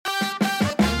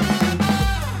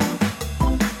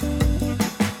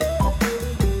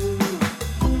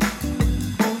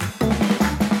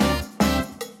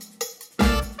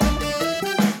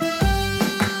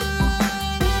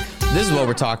what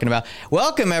we're talking about.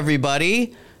 Welcome,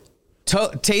 everybody.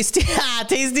 Tasty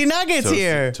nuggets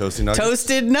here. Toasty nuggets?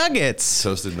 Toasted nuggets.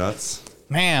 Toasted nuts.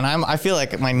 Man, I feel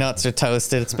like my nuts are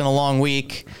toasted. It's been a long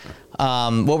week.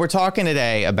 What we're talking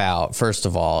today about, first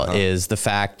of all, is the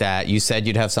fact that you said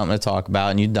you'd have something to talk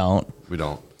about and you don't. We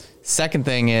don't. Second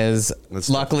thing is,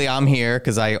 luckily I'm here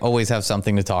because I always have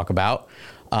something to talk about.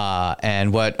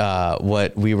 And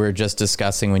what we were just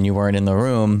discussing when you weren't in the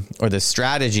room, or the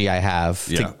strategy I have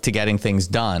to getting things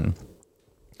done.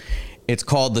 It's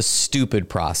called the stupid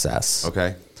process.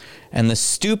 Okay. And the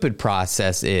stupid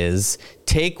process is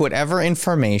take whatever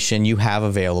information you have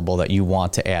available that you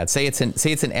want to add. Say it's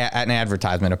an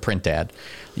advertisement, a print ad.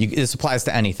 This applies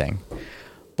to anything,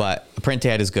 but a print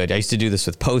ad is good. I used to do this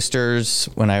with posters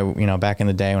when back in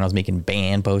the day when I was making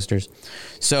band posters.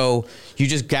 So you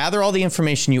just gather all the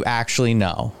information you actually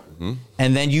know,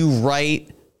 and then you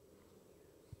write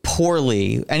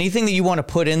poorly. Anything that you want to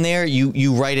put in there,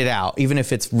 you write it out, even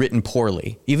if it's written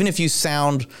poorly, even if you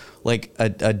sound like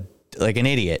an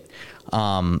idiot.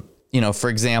 For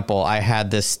example, I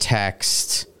had this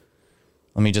text.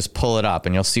 Let me just pull it up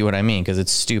and you'll see what I mean, because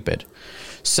it's stupid.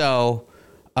 So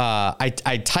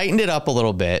I tightened it up a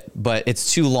little bit, but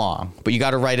it's too long, but you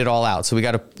got to write it all out. So we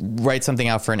got to write something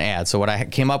out for an ad. So what I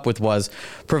came up with was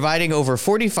providing over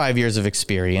 45 years of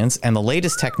experience and the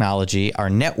latest technology. Our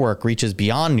network reaches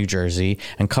beyond New Jersey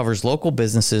and covers local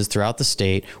businesses throughout the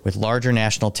state with larger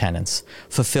national tenants.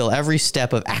 Fulfill every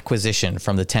step of acquisition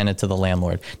from the tenant to the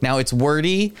landlord. Now it's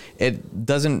wordy. It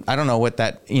doesn't, I don't know what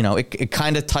that, it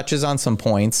kind of touches on some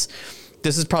points.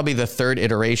 This is probably the third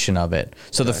iteration of it.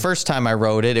 So the first time I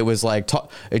wrote it, it was like,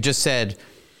 it just said,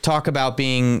 talk about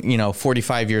being,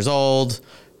 45 years old.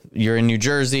 You're in New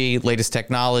Jersey, latest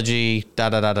technology,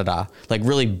 like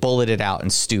really bulleted out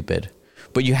and stupid.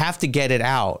 But you have to get it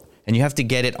out and you have to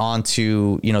get it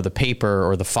onto, the paper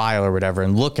or the file or whatever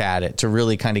and look at it to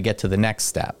really kind of get to the next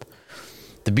step.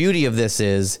 The beauty of this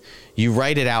is you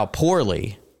write it out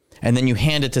poorly and then you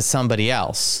hand it to somebody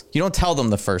else. You don't tell them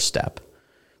the first step.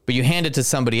 But you hand it to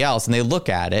somebody else and they look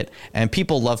at it, and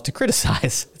people love to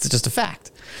criticize. It's just a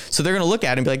fact. So they're going to look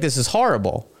at it and be like, this is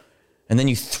horrible. And then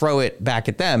you throw it back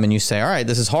at them and you say, all right,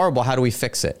 this is horrible. How do we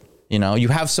fix it? You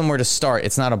have somewhere to start.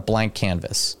 It's not a blank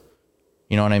canvas.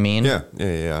 You know what I mean? Yeah,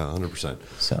 100%.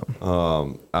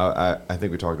 So I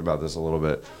think we talked about this a little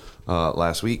bit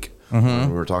last week. We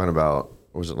were talking about,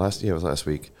 was it last? Yeah, it was last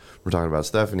week. We're talking about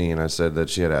Stephanie, and I said that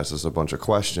she had asked us a bunch of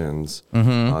questions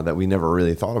that we never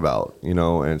really thought about,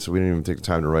 and so we didn't even take the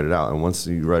time to write it out. And once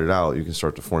you write it out, you can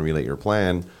start to formulate your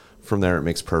plan. From there, it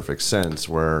makes perfect sense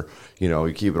where,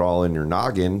 you keep it all in your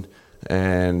noggin,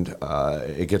 and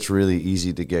it gets really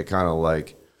easy to get kind of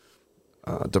like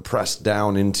depressed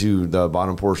down into the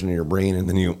bottom portion of your brain, and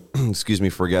then you,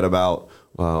 forget about,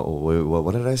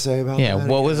 what did I say about that? Yeah,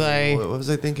 what was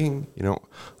I thinking?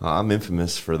 I'm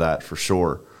infamous for that for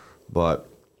sure. But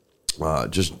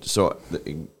just so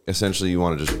essentially you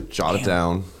want to just jot it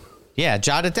down. Yeah,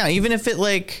 jot it down. Even if it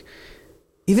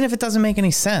doesn't make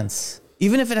any sense,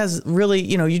 even if it has really,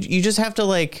 you just have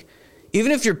to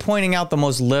even if you're pointing out the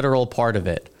most literal part of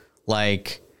it,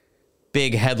 like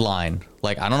big headline,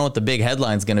 I don't know what the big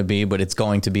headline's going to be, but it's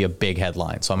going to be a big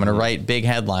headline. So I'm going to write big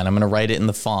headline. I'm going to write it in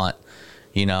the font,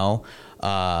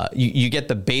 you get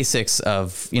the basics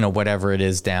of, whatever it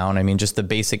is down. I mean, just the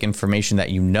basic information that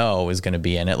is going to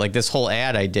be in it. Like this whole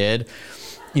ad I did,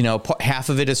 half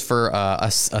of it is for a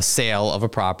sale of a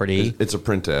property. It's a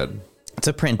print ad. It's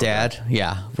a print ad.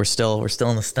 Yeah. We're still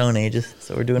in the Stone Ages.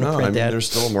 So we're doing a print ad. There's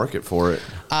still a market for it.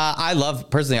 I love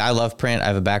print. I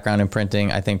have a background in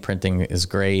printing. I think printing is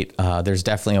great. There's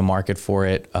definitely a market for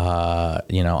it.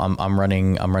 I'm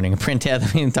running a print ad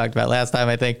that we talked about last time,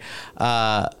 I think.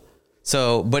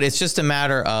 But it's just a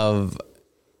matter of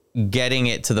getting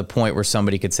it to the point where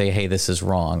somebody could say, hey, this is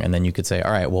wrong. And then you could say,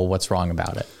 all right, well, what's wrong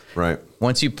about it? Right.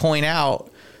 Once you point out,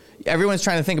 everyone's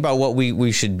trying to think about what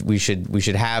we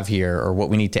should have here or what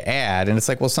we need to add. And it's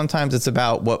like, well, sometimes it's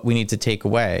about what we need to take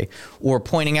away or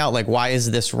pointing out, why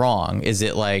is this wrong? Is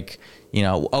it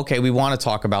okay, we want to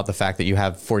talk about the fact that you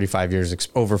have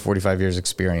over 45 years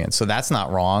experience. So that's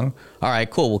not wrong. All right,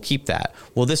 cool. We'll keep that.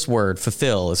 Well, this word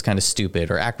fulfill is kind of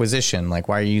stupid, or acquisition. Why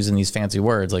are you using these fancy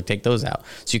words? Take those out.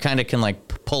 So you kind of can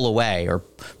pull away or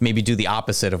maybe do the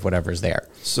opposite of whatever's there.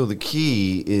 So the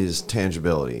key is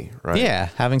tangibility, right? Yeah.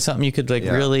 Having something you could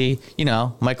really,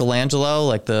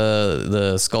 Michelangelo,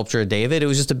 the sculpture of David, it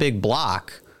was just a big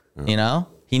block,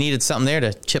 he needed something there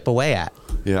to chip away at.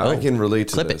 Yeah. I can relate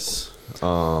to this.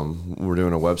 We're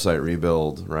doing a website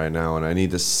rebuild right now, and I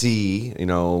need to see,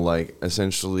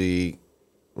 essentially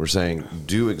we're saying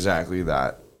do exactly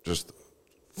that. Just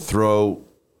throw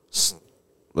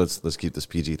let's keep this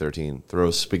PG-13.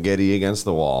 Throw spaghetti against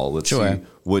the wall. Let's Sure. see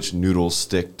which noodles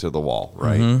stick to the wall,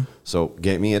 right? So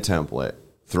get me a template.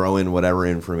 Throw in whatever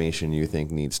information you think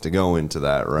needs to go into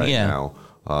that now,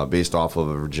 based off of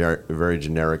a very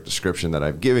generic description that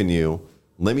I've given you.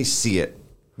 Let me see it.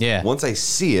 Yeah. Once I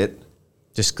see it,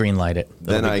 just green light it.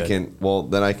 then I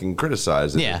can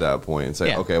criticize it at that point and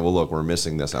say, okay, well, look, we're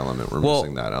missing this element. We're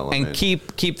missing that element. And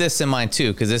keep this in mind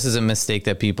too, because this is a mistake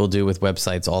that people do with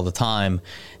websites all the time.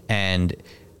 And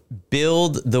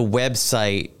build the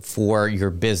website for your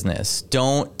business.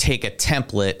 Don't take a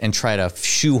template and try to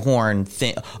shoehorn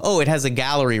it has a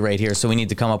gallery right here, so we need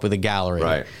to come up with a gallery.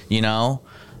 Right.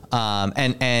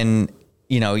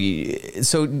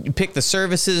 So you pick the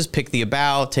services, pick the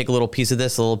about, take a little piece of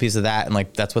this, a little piece of that, and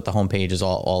like that's what the homepage is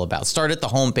all about. Start at the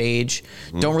homepage.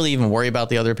 Don't really even worry about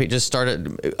the other page. Just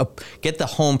get the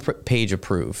home page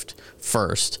approved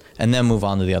first, and then move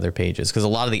on to the other pages. Because a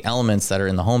lot of the elements that are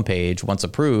in the homepage, once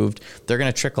approved, they're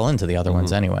going to trickle into the other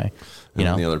ones anyway.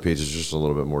 The other page is just a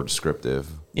little bit more descriptive.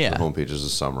 Yeah. The homepage is a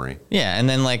summary. Yeah, and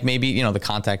then like maybe the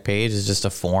contact page is just a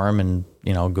form and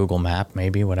Google Map,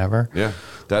 maybe whatever. Yeah,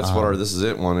 that's what our This Is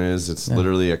It one is. It's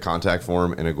literally a contact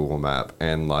form and a Google Map,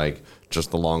 and like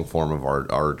just the long form of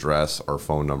our address, our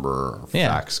phone number, our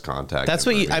fax contact. That's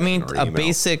what a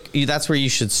basic. That's where you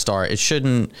should start. It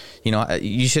shouldn't.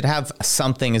 You should have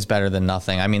something is better than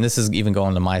nothing. I mean, this is even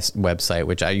going to my website,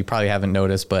 which you probably haven't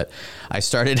noticed, but I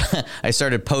started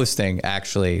posting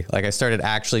actually. Like I started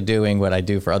actually doing what I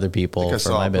do for other people for my business. I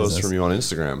saw a post from you on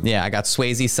Instagram. Yeah, I got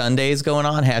Swayze Sundays going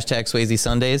on. Hashtag Swayze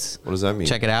Sundays. What does that mean?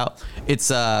 Check it out.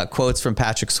 It's quotes from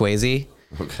Patrick Swayze.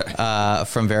 Okay.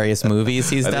 From various movies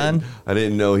he's done. I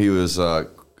didn't know he was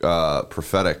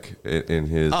prophetic in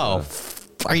his. Oh,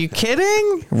 are you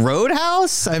kidding?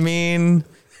 Roadhouse? I mean,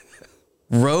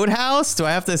 Roadhouse? Do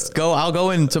I have to go? I'll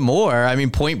go into more. I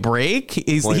mean, Point Break.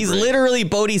 He's literally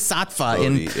Bodhisattva.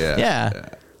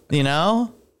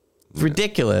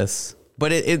 Ridiculous.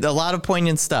 But it a lot of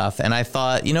poignant stuff. And I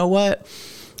thought, you know what?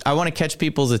 I want to catch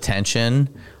people's attention.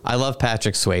 I love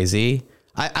Patrick Swayze.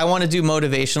 I want to do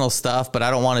motivational stuff, but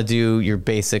I don't want to do your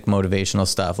basic motivational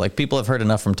stuff. Like people have heard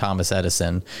enough from Thomas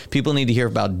Edison. People need to hear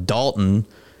about Dalton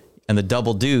and the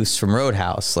double deuce from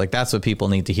Roadhouse. Like that's what people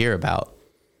need to hear about.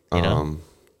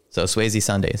 So Swayze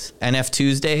Sundays, NF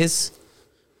Tuesdays,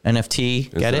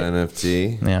 NFT. Get it?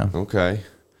 NFT. Yeah. Okay.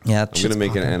 Yeah. I'm gonna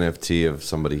make an NFT of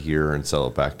somebody here and sell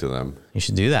it back to them. You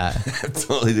should do that.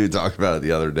 Totally do. Talk about it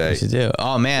the other day. You should do.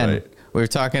 Oh man. Right. We were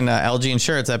talking LG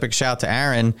Insurance. Epic shout to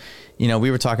Aaron.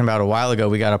 We were talking about a while ago.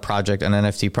 We got a project, an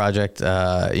NFT project,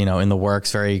 in the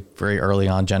works, very, very early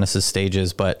on Genesis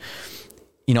stages. But,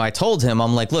 I told him,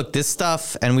 I'm like, look, this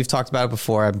stuff, and we've talked about it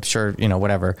before, I'm sure,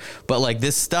 whatever. But like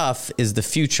this stuff is the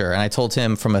future. And I told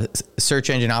him from a search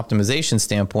engine optimization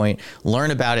standpoint, learn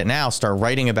about it now, start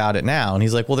writing about it now. And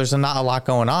he's like, well, there's not a lot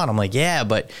going on. I'm like, yeah,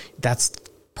 but that's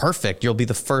perfect. You'll be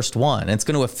the first one. And it's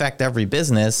going to affect every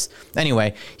business.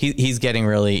 Anyway, he's getting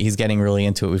really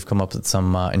into it. We've come up with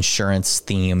some insurance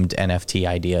themed NFT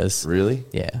ideas. Really?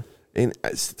 Yeah. And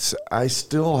I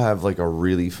still have like a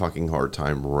really fucking hard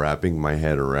time wrapping my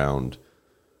head around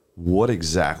what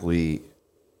exactly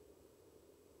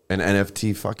an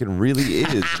NFT fucking really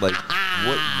is. Like,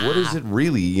 what is it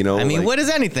really? I mean, what is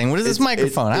anything? What is this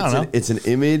microphone? I don't know. It's an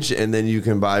image, and then you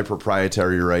can buy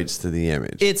proprietary rights to the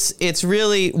image. It's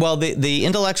really, well, the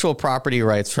intellectual property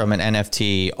rights from an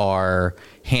NFT are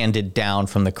handed down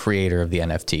from the creator of the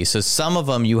NFT. So some of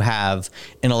them you have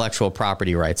intellectual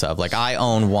property rights of. Like I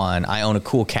own one. I own a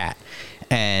cool cat.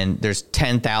 And there's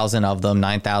 10,000 of them,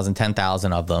 9,000,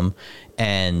 10,000 of them.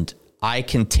 And I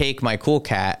can take my cool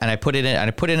cat and I put it in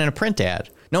a print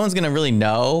ad. No one's going to really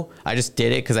know. I just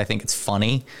did it because I think it's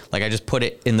funny. Like I just put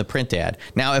it in the print ad.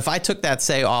 Now, if I took that,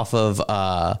 say, off of,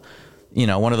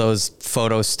 one of those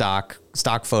stock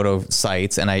photo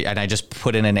sites and I just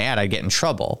put in an ad, I'd get in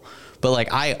trouble. But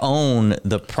like I own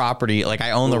the property, like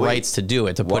I own the rights to do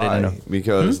it, to put it in a...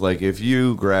 Because like if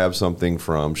you grab something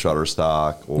from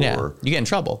Shutterstock or... you get in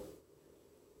trouble.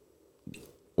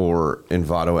 Or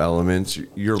Envato Elements,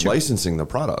 you're licensing the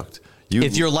product.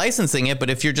 If you're licensing it, but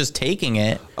if you're just taking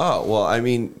it... Oh, well, I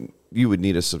mean, you would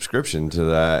need a subscription to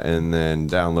that and then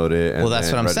download it and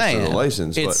that's what I'm saying. The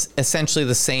license. It's essentially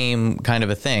the same kind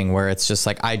of a thing where it's just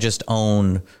like I just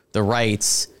own the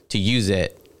rights to use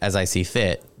it as I see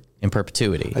fit in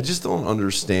perpetuity. I just don't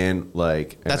understand,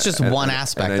 like... That's just one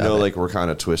aspect of it. And I know, like, we're kind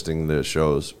of twisting the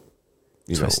show's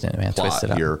twist it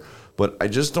here. Up. But I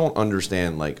just don't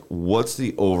understand, like, what's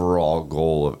the overall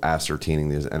goal of ascertaining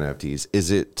these NFTs?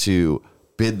 Is it to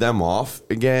bid them off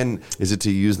again? Is it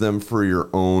to use them for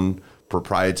your own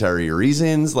proprietary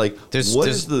reasons? Like, There's what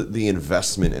is the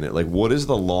investment in it? Like, what is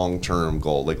the long-term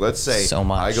goal? Like, let's say So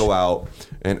much. I go out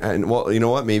and well, you know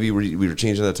what? Maybe we're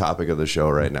changing the topic of the show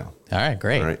right now. All right,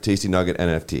 great. All right, Tasty Nugget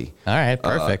NFT. All right,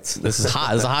 perfect. This is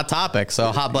hot. This is a hot topic.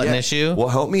 So hot button issue. Well,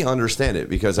 help me understand it,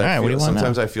 because All right, what do you want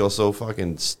sometimes now? I feel so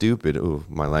fucking stupid. Ooh,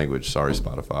 my language. Sorry,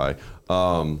 Spotify.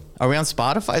 Are we on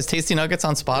Spotify? Is Tasty Nuggets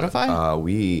on Spotify?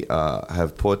 We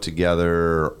have put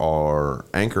together our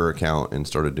Anchor account and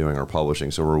started doing our publishing.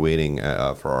 So we're waiting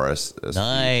for our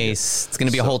Nice. It's going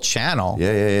to be a whole channel.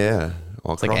 Yeah.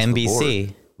 All It's like across the board.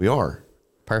 NBC. We are. All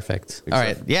Perfect. All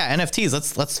right. Yeah,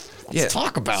 NFTs. Let's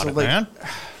talk about it, man.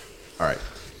 All right.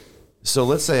 So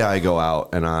let's say I go out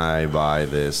and I buy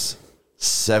this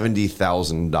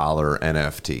 $70,000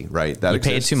 NFT, right? That You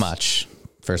paid exists. too much,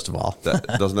 first of all.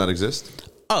 Doesn't that exist?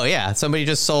 Oh, yeah. Somebody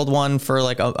just sold one for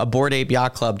like a Bored Ape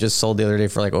Yacht Club just sold the other day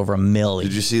for like over $1 million.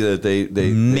 Did you see that they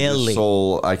just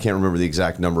sold, I can't remember the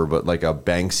exact number, but like a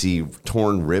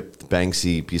ripped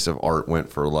Banksy piece of art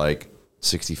went for like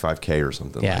 $65K or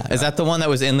something. Yeah. Like that. Is that the one that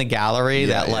was in the gallery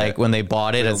when they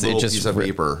bought it, a it little just piece of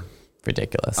paper.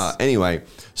 Ridiculous. Anyway,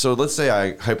 so let's say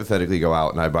I hypothetically go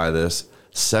out and I buy this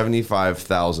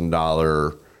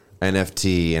 $75,000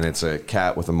 NFT and it's a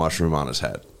cat with a mushroom on his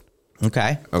head.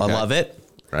 Okay. I love it.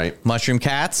 Right? Mushroom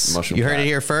cats. You heard it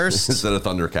here first. Instead of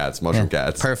Thundercats, mushroom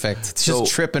cats. Perfect. It's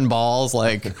just tripping balls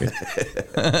like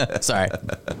sorry.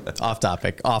 Off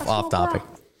topic. Off topic.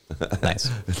 Nice.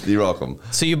 You're welcome.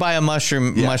 So you buy a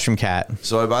mushroom cat.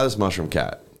 So I buy this mushroom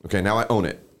cat. Okay, now I own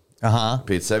it.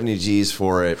 Paid 70 G's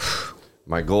for it.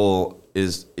 My goal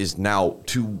is now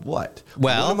to what?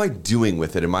 Well, what am I doing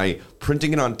with it? Am I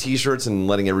printing it on T-shirts and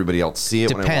letting everybody else see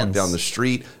it when I walk down the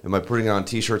street? Am I putting it on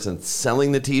T-shirts and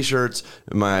selling the T-shirts?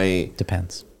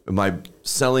 Depends. Am I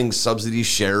selling subsidy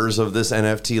shares of this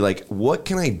NFT? Like, what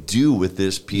can I do with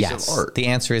this piece of art? The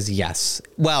answer is yes.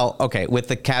 Well, okay, with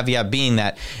the caveat being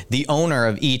that the owner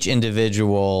of each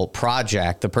individual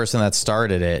project, the person that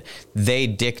started it, they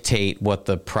dictate what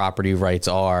the property rights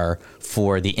are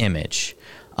for the image.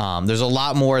 There's a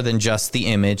lot more than just the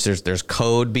image. There's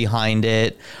code behind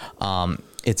it.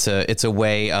 It's a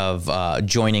way of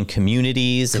joining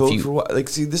communities. Code for what? Like,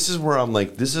 see, this is where I'm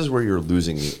like, this is where you're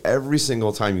losing me. Every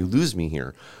single time you lose me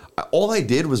here. All I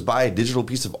did was buy a digital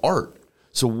piece of art.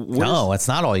 So no, that's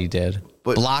not all you did.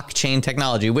 But blockchain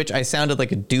technology, which I sounded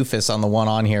like a doofus on the one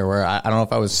on here where I don't know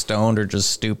if I was stoned or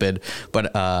just stupid,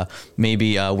 but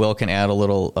maybe Will can add a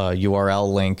little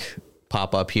URL link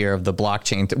pop up here of the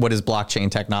blockchain. What is blockchain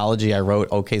technology? I wrote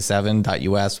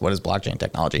OK7.us. What is blockchain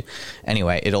technology?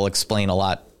 Anyway, it'll explain a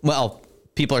lot. Well,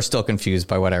 people are still confused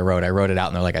by what I wrote. I wrote it out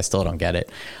and they're like, I still don't get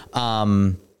it.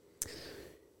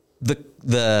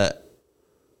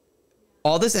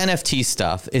 All this NFT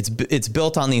stuff, it's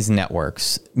built on these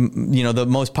networks. You know, the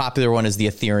most popular one is the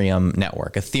Ethereum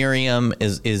network. Ethereum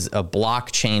is a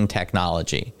blockchain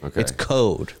technology. Okay. It's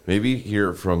code. Maybe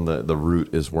here from the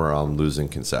root is where I'm losing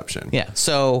conception. Yeah.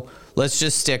 So let's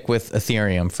just stick with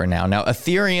Ethereum for now. Now,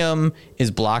 Ethereum is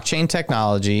blockchain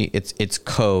technology. It's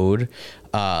code.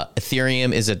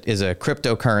 Ethereum is a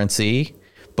cryptocurrency.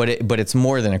 But it's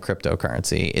more than a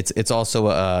cryptocurrency. It's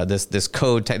also this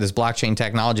code, this blockchain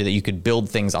technology that you could build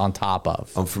things on top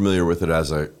of. I'm familiar with it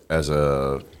as a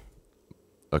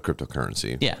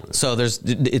cryptocurrency. Yeah. So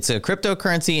it's a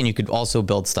cryptocurrency, and you could also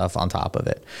build stuff on top of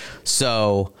it.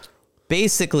 So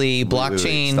basically,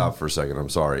 blockchain. Wait, stop for a second. I'm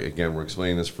sorry. Again, we're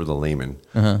explaining this for the layman.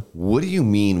 What do you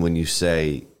mean when you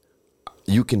say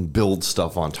you can build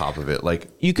stuff on top of it? Like,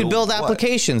 you could build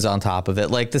applications on top of it,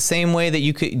 like the same way that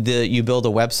you build a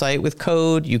website with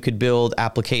code. You could build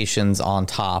applications on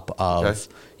top of,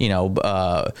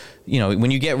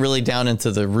 when you get really down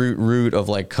into the root of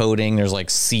like coding, there's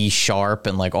like C#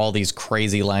 and like all these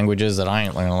crazy languages that I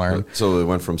ain't going to learn. So it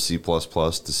went from C++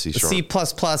 to C#. C++,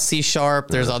 C#.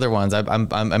 There's other ones.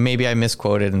 I'm maybe I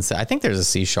misquoted and said, I think there's a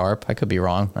C#. I could be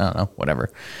wrong. I don't know.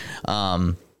 Whatever.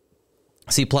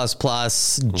 C++,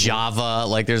 Java,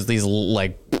 like there's these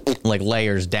like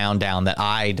layers down that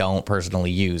I don't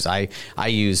personally use. I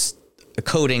use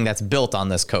coding that's built on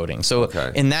this coding. So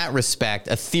in that respect,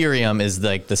 Ethereum is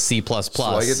like the C++. So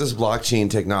I get this blockchain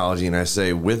technology and I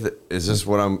say, is this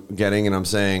what I'm getting? And I'm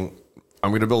saying,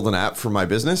 I'm going to build an app for my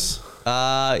business?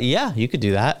 Yeah, you could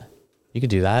do that.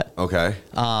 Okay.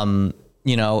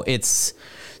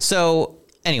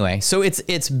 Anyway, so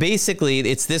it's basically,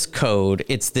 it's this code.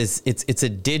 It's a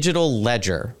digital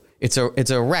ledger. It's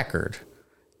a record.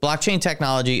 Blockchain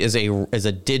technology is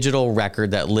a digital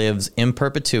record that lives in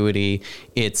perpetuity.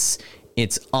 It's you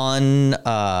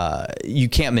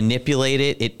can't manipulate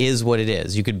it. It is what it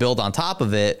is. You could build on top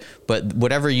of it, but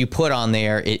whatever you put on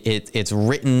there, it's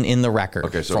written in the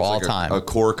record for all time. A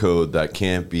core code that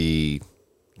can't be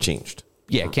changed.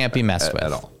 Yeah, it can't be messed with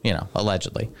at all.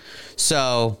 Allegedly.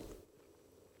 So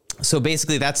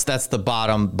basically, that's the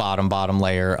bottom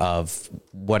layer of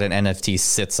what an NFT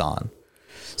sits on.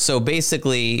 So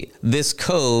basically, this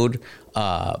code,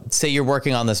 say you're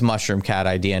working on this mushroom cat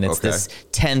idea, and it's this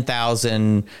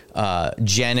 10,000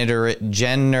 generative.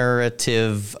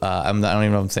 I don't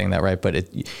even know if I'm saying that right,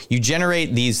 but you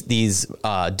generate these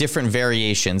different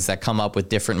variations that come up with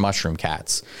different mushroom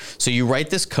cats. So you write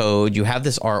this code, you have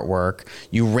this artwork,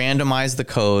 you randomize the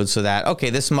code so that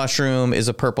this mushroom is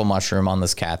a purple mushroom on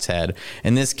this cat's head,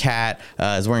 and this cat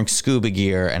is wearing scuba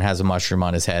gear and has a mushroom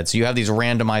on his head. So you have these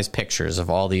randomized pictures of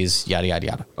all these yada yada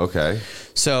yada. Okay.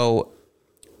 So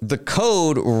the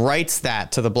code writes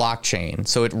that to the blockchain.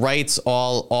 So it writes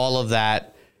all of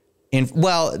that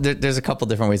there's a couple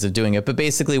different ways of doing it, but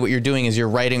basically what you're doing is you're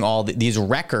writing all these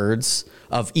records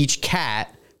of each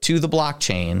cat to the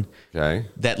blockchain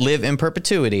that live in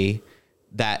perpetuity,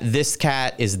 that this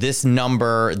cat is this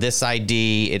number, this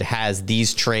ID, it has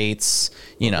these traits,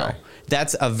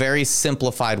 That's a very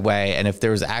simplified way. And if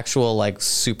there was actual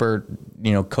super,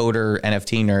 coder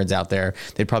NFT nerds out there,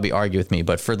 they'd probably argue with me.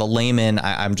 But for the layman,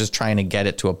 I'm just trying to get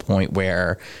it to a point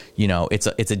where, it's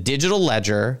a digital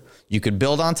ledger. You could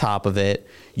build on top of it.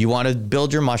 You want to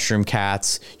build your mushroom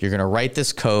cats. You're going to write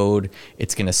this code.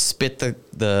 It's going to spit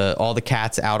all the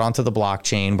cats out onto the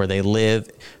blockchain where they live,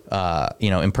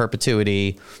 in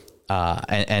perpetuity.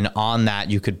 And on that,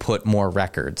 you could put more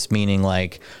records, meaning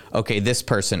this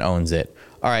person owns it.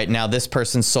 All right, now this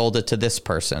person sold it to this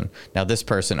person. Now this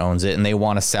person owns it, and they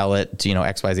want to sell it to,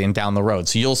 X, Y, Z, and down the road.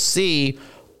 So you'll see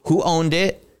who owned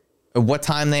it, what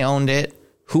time they owned it,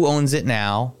 who owns it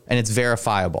now, and it's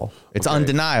verifiable. It's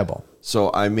undeniable.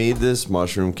 So I made this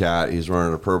mushroom cat. He's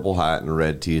wearing a purple hat and a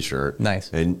red T-shirt.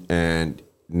 Nice. And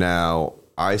now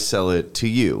I sell it to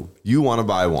you. You want to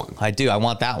buy one. I do. I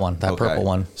want that one, that purple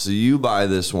one. So you buy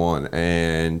this one,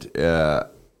 and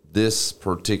this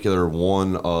particular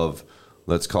one of,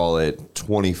 let's call it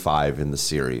 25 in the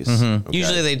series. Mm-hmm. Okay.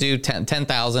 Usually they do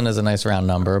 10,000 is a nice round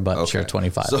number, but sure,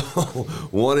 25. So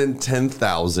 1 in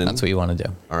 10,000. That's what you want to do.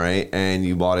 All right. And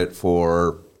you bought it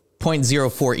for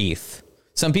 0.04 ETH.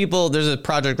 Some people, there's a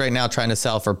project right now trying to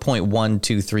sell for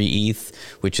 0.123 ETH,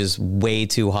 which is way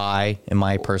too high in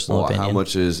my personal opinion. How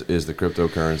much is the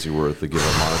cryptocurrency worth to give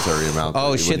a monetary amount?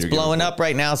 Oh, shit's blowing up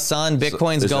right now, son.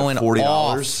 Bitcoin's going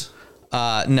 $40?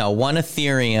 Off. No, one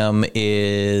Ethereum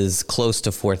is close to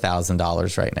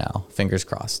 $4,000 right now. Fingers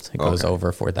crossed. It goes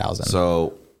over 4,000.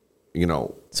 So,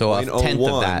 so a tenth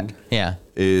of that. Yeah.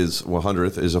 Is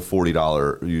 100th is a $40.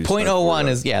 0.01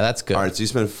 is, that's good. All right. So you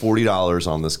spend $40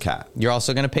 on this cat. You're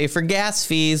also going to pay for gas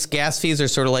fees. Gas fees are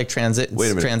sort of like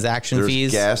transaction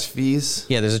fees. Gas fees?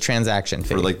 Yeah, there's a transaction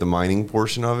fee. For the mining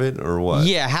portion of it, or what?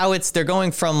 Yeah, they're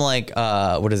going from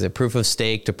what is it, proof of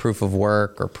stake to proof of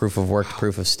work, or proof of work to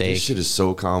proof of stake. This shit is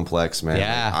so complex, man.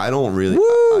 Yeah. I don't really,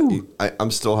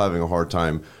 I'm still having a hard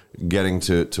time getting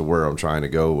to where I'm trying to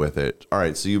go with it. All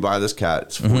right, so you buy this cat,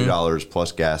 it's $40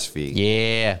 plus gas fee.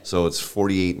 Yeah. So it's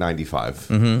 $48.95.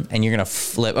 Mm-hmm. And you're going to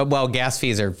flip. Well, gas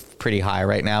fees are pretty high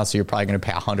right now, so you're probably going to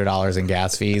pay $100 in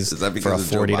gas fees. Is that because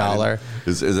for a $40?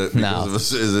 Is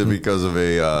it because of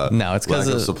a no, it's lack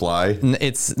of supply?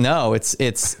 It's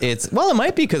it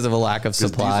might be because of a lack of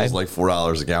supply. Diesel's like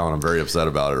 $4 a gallon. I'm very upset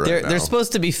about it right now. They're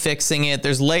supposed to be fixing it.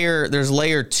 There's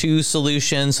layer 2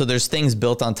 solutions. So there's things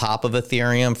built on top of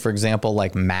Ethereum, for example,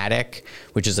 like Matic,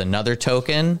 which is another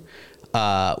token,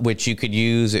 which you could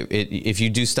use if you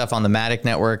do stuff on the Matic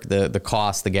network.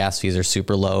 The gas fees are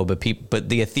super low, but the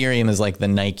Ethereum is like the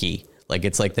Nike. Like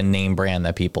it's like the name brand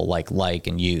that people like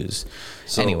and use.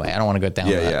 So, anyway, I don't want to go down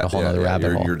a whole other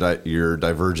rabbit hole. You're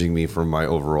diverging me from my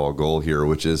overall goal here,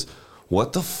 which is,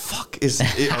 what the fuck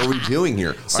are we doing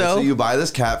here? So you buy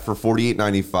this cat for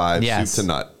 $48.95, soup to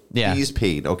nut. Yeah. He's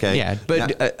paid, okay? Yeah,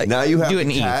 but now you have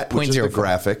the cat, which is the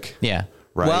graphic. Yeah.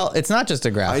 Right? Well, it's not just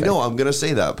a graphic. I know, I'm going to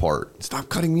say that part. Stop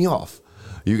cutting me off.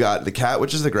 You got the cat,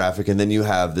 which is the graphic, and then you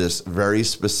have this very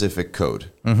specific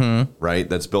code, right?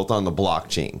 That's built on the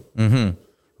blockchain,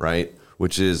 right?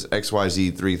 Which is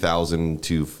XYZ 3000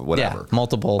 to whatever. Yeah,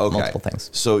 multiple things.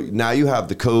 So now you have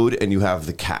the code and you have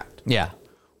the cat. Yeah.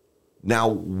 Now,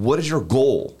 what is your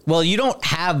goal? Well, you don't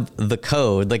have the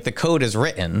code. Like the code is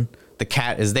written. The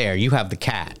cat is there. You have the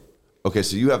cat. Okay,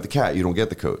 so you have the cat. You don't get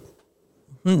the code.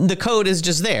 The code is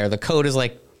just there. The code is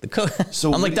like the code.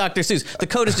 So I'm like Dr. Seuss. The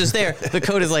code is just there. The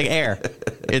code is like air.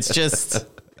 It's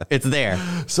there.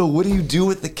 So what do you do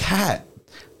with the cat?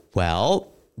 Well,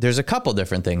 there's a couple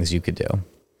different things you could do.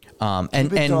 And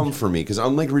dumb for me because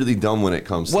I'm like really dumb when it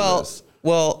comes to this.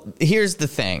 Well, here's the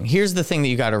thing. Here's the thing that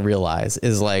you got to realize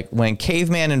is like when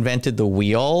caveman invented the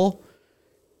wheel,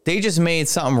 they just made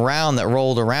something round that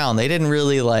rolled around. They didn't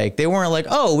really they weren't like,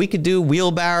 oh, we could do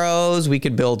wheelbarrows. We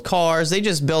could build cars. They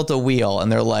just built a wheel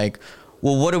and they're like,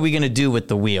 well, what are we going to do with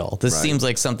the wheel? This seems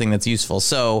like something that's useful.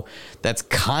 So that's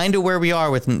kind of where we are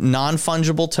with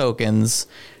non-fungible tokens,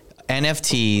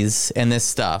 NFTs, and this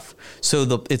stuff.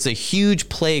 So it's a huge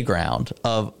playground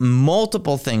of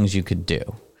multiple things you could do.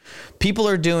 People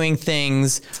are doing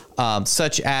things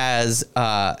such as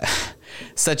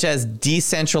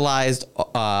decentralized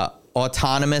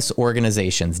autonomous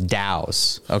organizations,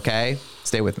 DAOs. Okay,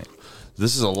 stay with me.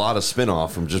 This is a lot of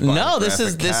spinoff from just buying this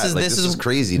is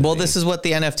crazy. Well, this is what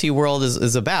the NFT world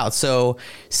is about. So,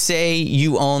 say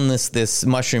you own this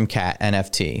mushroom cat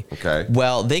NFT. Okay.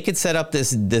 Well, they could set up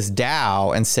this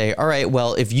DAO and say, all right,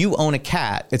 well, if you own a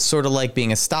cat, it's sort of like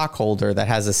being a stockholder that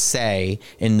has a say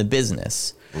in the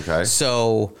business. Okay.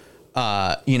 So,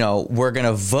 we're going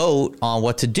to vote on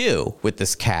what to do with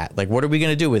this cat. Like, what are we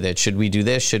going to do with it? Should we do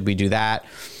this? Should we do that?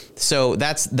 So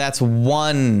that's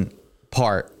one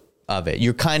part of it.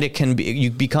 You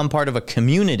become part of a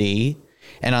community.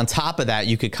 And on top of that,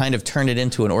 you could kind of turn it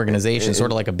into an organization,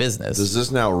 sort of like a business. Does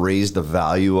this now raise the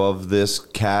value of this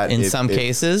cat? In some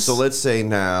cases. So let's say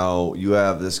now you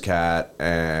have this cat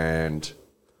and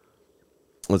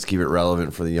let's keep it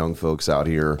relevant for the young folks out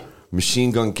here.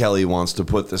 Machine Gun Kelly wants to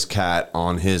put this cat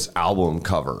on his album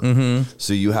cover. Mm-hmm.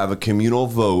 So you have a communal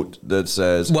vote that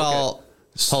says... Well,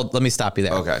 let me stop you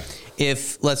there. Okay.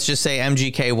 If, let's just say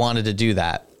MGK wanted to do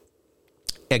that,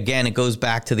 again, it goes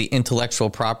back to the intellectual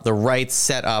the rights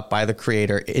set up by the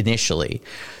creator initially.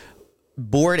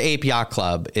 Bored Ape Yacht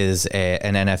Club is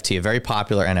an NFT, a very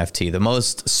popular NFT. The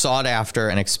most sought after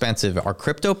and expensive are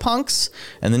CryptoPunks,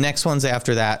 and the next ones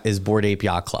after that is Bored Ape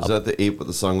Yacht Club. Is that the ape with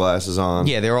the sunglasses on?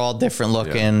 Yeah, they're all different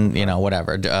looking,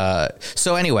 whatever.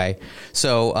 So anyway,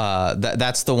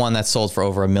 that's the one that sold for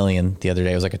over $1 million the other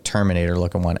day. It was like a Terminator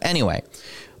looking one. Anyway,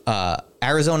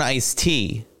 Arizona Iced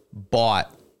Tea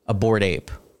bought a Bored Ape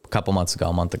a month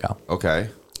ago. Okay.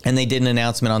 And they did an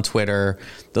announcement on Twitter.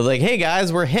 They're like, hey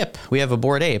guys, we're hip. We have a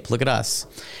Bored Ape. Look at us.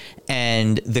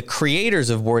 And the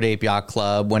creators of Bored Ape Yacht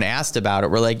Club, when asked about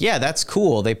it, were like, yeah, that's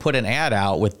cool. They put an ad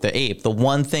out with the ape. The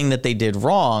one thing that they did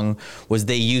wrong was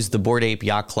they used the Bored Ape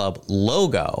Yacht Club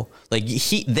logo. Like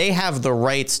they have the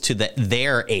rights to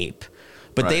their ape,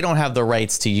 but they don't have the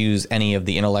rights to use any of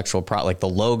the intellectual like the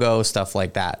logo, stuff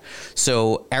like that.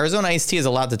 So Arizona Iced Tea is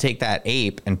allowed to take that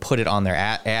ape and put it on their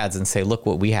ads and say, look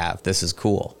what we have. This is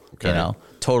cool. Okay.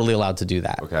 Totally allowed to do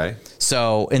that. Okay.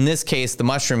 So in this case, the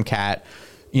mushroom cat,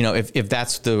 if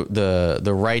that's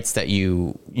the rights that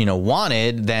you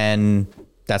wanted, then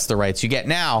that's the rights you get.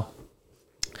 Now,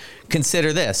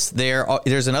 consider this.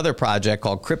 There's another project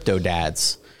called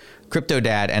CryptoDad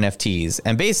NFTs.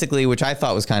 And basically, which I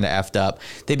thought was kind of effed up,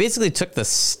 they basically took the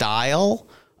style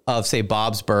of, say,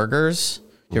 Bob's Burgers.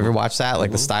 You ever watch that?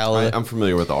 Like the style of I'm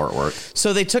familiar with the artwork.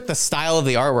 So they took the style of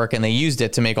the artwork and they used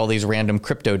it to make all these random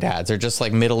crypto dads. They're just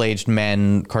like middle-aged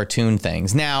men cartoon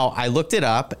things. Now, I looked it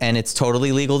up and it's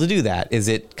totally legal to do that. Is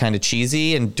it kind of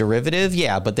cheesy and derivative?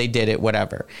 Yeah, but they did it,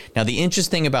 whatever. Now, the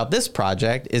interesting about this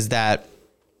project is that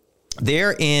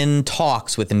they're in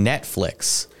talks with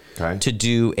Netflix to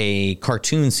do a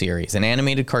cartoon series, an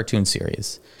animated cartoon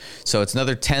series. So it's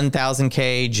another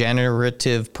 10,000K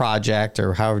generative project,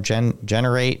 or however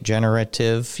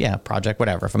generative, project,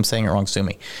 whatever. If I'm saying it wrong, sue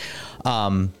me.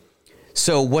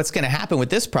 So what's going to happen with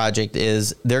this project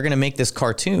is they're going to make this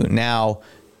cartoon. Now,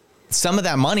 some of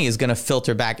that money is going to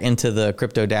filter back into the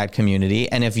CryptoDad community.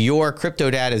 And if your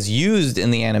CryptoDad is used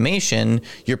in the animation,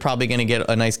 you're probably going to get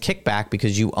a nice kickback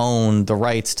because you own the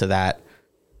rights to that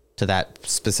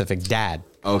specific dad.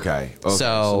 Okay.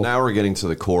 So now we're getting to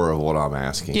the core of what I'm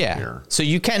asking here. So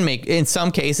you can make, in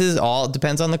some cases, it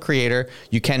depends on the creator.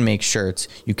 You can make shirts.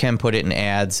 You can put it in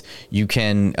ads. You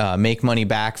can make money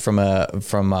back from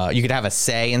you could have a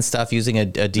say and stuff using a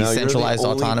decentralized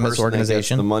autonomous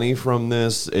organization. The money from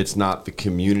this, it's not the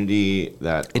community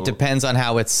that. It depends on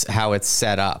how it's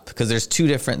set up, because there's two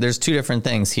different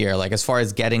things here. Like as far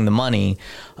as getting the money,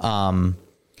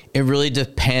 it really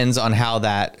depends on how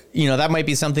that might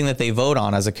be something that they vote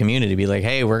on as a community. Be like,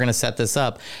 hey, we're going to set this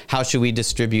up. How should we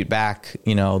distribute back,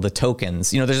 the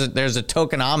tokens? There's a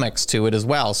tokenomics to it as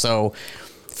well. So,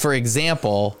 for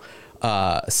example,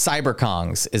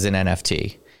 CyberKongs is an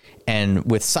NFT. And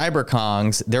with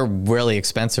CyberKongs, they're really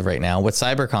expensive right now. What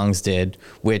CyberKongs did,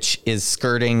 which is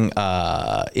skirting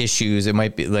issues, it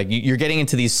might be like you're getting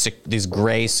into these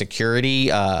gray security.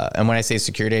 And when I say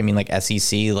security, I mean like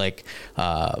SEC, like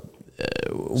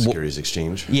Securities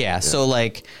exchange. Yeah. So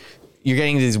like you're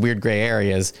getting into these weird gray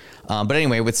areas. But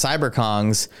anyway, with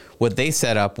CyberKongs, what they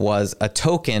set up was a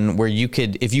token where you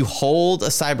could, if you hold a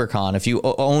CyberKon, if you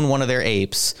own one of their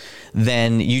apes,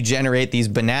 then you generate these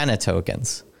banana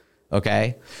tokens.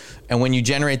 Okay. And when you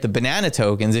generate the banana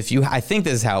tokens, I think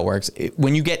this is how it works.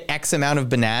 When you get X amount of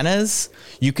bananas,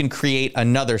 you can create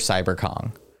another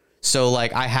CyberKong. So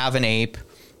like I have an ape,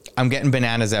 I'm getting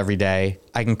bananas every day.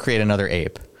 I can create another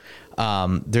ape.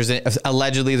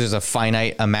 Allegedly there's a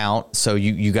finite amount. So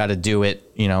you got to do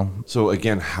it, you know. So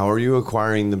again, how are you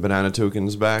acquiring the banana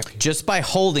tokens back? Just by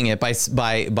holding it by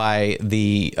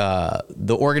the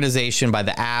organization, by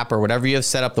the app or whatever you have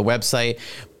set up, the website,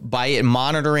 by it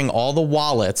monitoring all the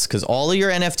wallets, because all of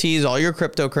your NFTs, all your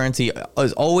cryptocurrency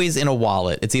is always in a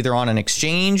wallet. It's either on an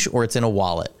exchange or it's in a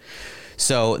wallet.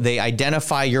 So they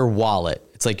identify your wallet.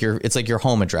 It's like your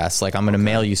home address. Like I'm going to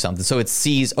mail you something. So it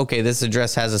sees, okay, this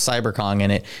address has a CyberKong in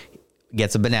it,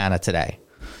 gets a banana today.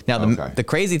 Now, the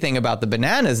crazy thing about the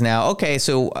bananas now, okay,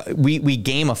 so we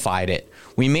gamified it.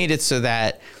 We made it so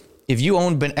that if you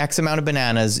own X amount of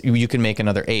bananas, you can make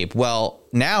another ape. Well,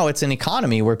 now it's an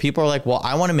economy where people are like, well,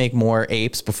 I want to make more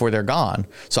apes before they're gone.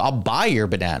 So I'll buy your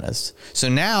bananas. So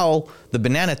now the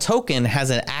banana token has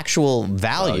an actual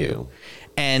value.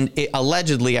 And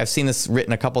allegedly, I've seen this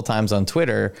written a couple times on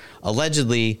Twitter,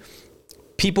 allegedly,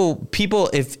 people,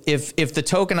 if the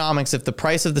tokenomics, if the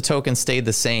price of the token stayed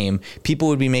the same, people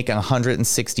would be making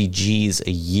 160 G's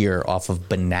a year off of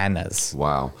bananas.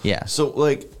 Wow. Yeah. So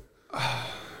like,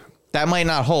 that might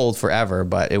not hold forever,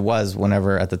 but it was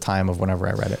at the time of whenever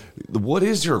I read it. What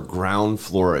is your ground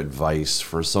floor advice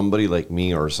for somebody like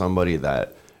me or somebody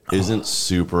that isn't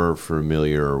super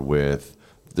familiar with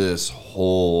this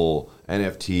whole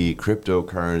NFT,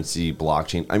 cryptocurrency,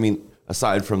 blockchain? I mean,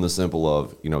 aside from the simple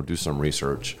of, do some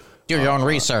research. Do your own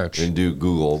research. And do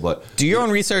Google, but... Do your own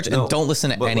research and don't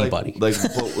listen to anybody.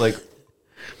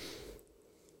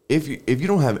 If you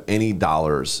don't have any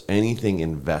dollars, anything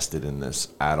invested in this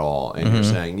at all, and you're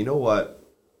saying, you know what,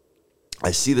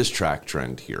 I see this track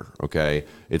trend here, okay?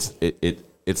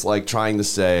 It's like trying to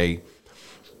say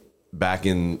back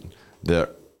in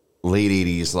the late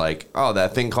 80s, like, oh,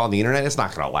 that thing called the internet, it's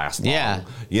not going to last long. Yeah.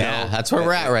 You know? That's where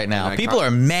we're at right now. People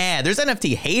are mad. There's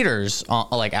NFT haters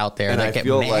out there that get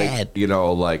mad.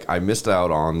 Like I missed out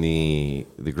on the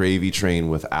gravy train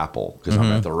with Apple because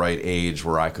I'm at the right age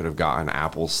where I could have gotten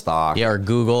Apple stock. Yeah, or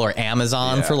Google or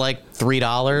Amazon for like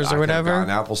 $3 or whatever. I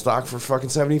got Apple stock for fucking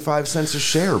 75 cents a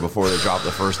share before they dropped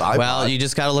the first iPod. Well, you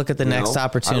just got to look at the next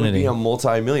opportunity. I would be a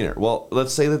multi-millionaire. Well,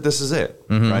 let's say that this is it,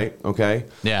 right? Okay.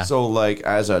 Yeah. So like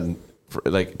I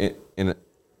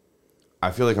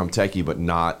feel like I'm techie, but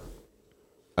not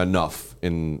enough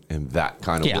in that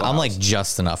kind of. Yeah, I'm like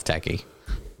just enough techie.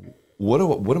 What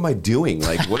am I doing?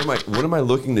 Like, what am I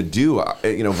looking to do?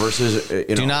 Versus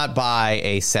do not buy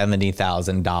a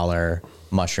 $70,000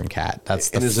 mushroom cat. That's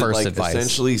the first advice.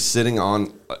 Essentially sitting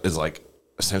on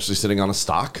a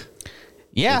stock.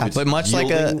 Yeah, but much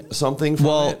like something.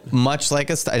 Much like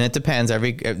and it depends.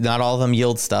 Not all of them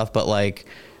yield stuff, but like.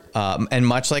 And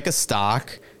much like a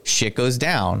stock, shit goes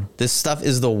down. This stuff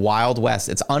is the Wild West.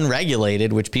 It's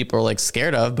unregulated, which people are like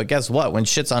scared of. But guess what? When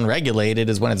shit's unregulated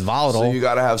is when it's volatile. So you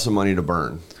got to have some money to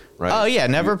burn, right? Oh yeah,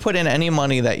 never put in any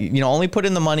money that only put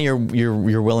in the money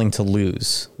you're willing to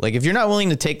lose. Like if you're not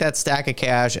willing to take that stack of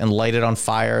cash and light it on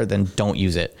fire, then don't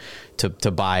use it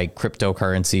to buy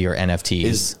cryptocurrency or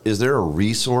NFTs. Is there a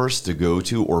resource to go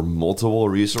to or multiple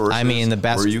resources? I mean, the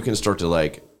best where you can start to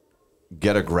like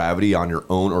get a gravity on your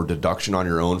own or deduction on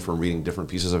your own from reading different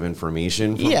pieces of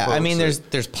information. Yeah, I mean, there's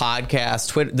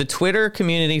podcasts, the Twitter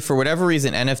community, for whatever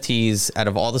reason, NFTs, out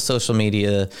of all the social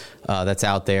media that's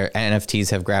out there,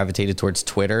 NFTs have gravitated towards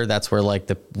Twitter. That's where like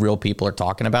the real people are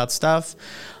talking about stuff.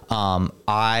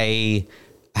 I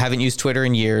haven't used Twitter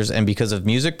in years, and because of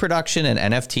music production and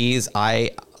NFTs,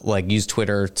 I like use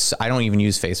Twitter. I don't even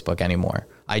use Facebook anymore.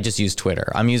 I just use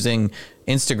Twitter. I'm using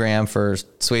Instagram for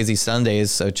Swayze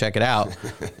Sundays, so check it out.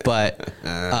 But,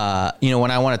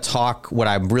 when I want to talk what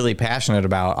I'm really passionate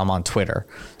about, I'm on Twitter.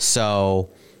 So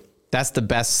that's the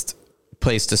best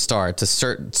place to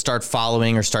start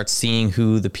following or start seeing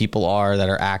who the people are that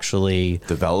are actually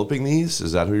developing these.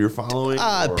 Is that who you're following?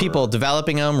 People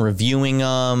developing them, reviewing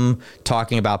them,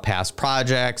 talking about past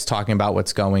projects, talking about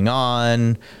what's going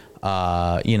on.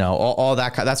 All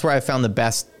that. That's where I found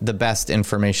the best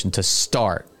information to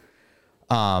start.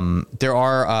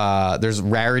 There's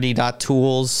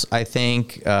rarity.tools, I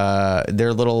think. They're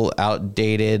a little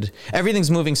outdated. Everything's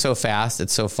moving so fast.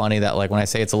 It's so funny that like when I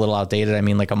say it's a little outdated, I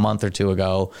mean like a month or two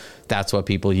ago, that's what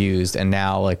people used. And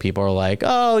now like people are like,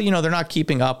 oh, you know, they're not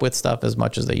keeping up with stuff as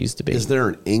much as they used to be. Is there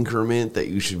an increment that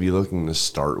you should be looking to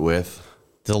start with?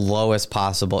 The lowest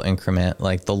possible increment,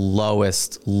 like the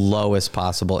lowest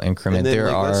possible increment. And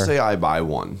then, let's say I buy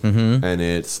one and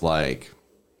it's like,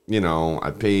 you know,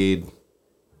 I paid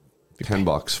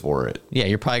 $10 for it. Yeah,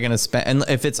 you're probably going to spend, and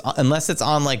unless it's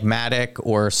on like Matic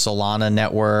or Solana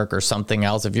network or something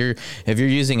else. If you're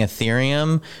using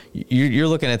Ethereum, you're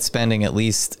looking at spending at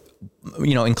least,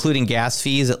 you know, including gas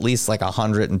fees, at least like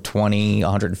 $120, $150.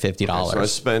 Okay, so I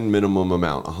spend minimum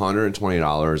amount,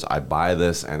 $120. I buy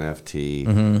this NFT.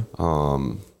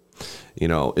 You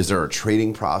know, is there a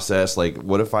trading process? Like,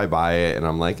 what if I buy it and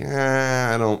I'm like,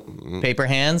 I don't. Paper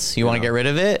hands? You want to get rid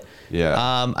of it? Yeah.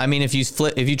 I mean, if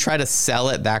you try to sell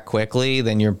it that quickly,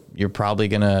 then you're probably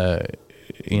gonna,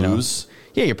 lose.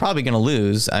 Yeah, you're probably going to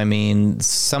lose. I mean,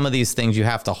 some of these things you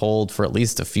have to hold for at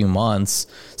least a few months.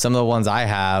 Some of the ones I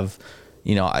have,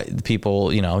 you know,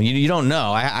 people, you know, you don't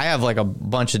know. I have like a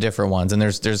bunch of different ones, and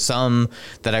there's some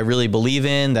that I really believe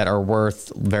in that are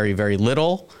worth very, very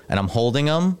little, and I'm holding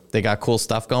them. They got cool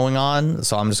stuff going on,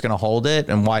 so I'm just going to hold it.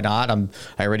 And why not? I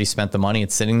already spent the money.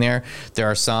 It's sitting there. There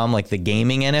are some like the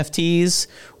gaming NFTs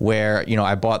where, you know,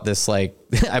 I bought this like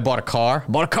I bought a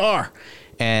car.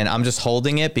 And I'm just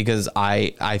holding it because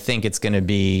I think it's going to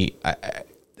be,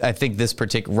 I think this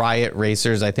particular Riot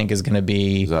Racers, I think is going to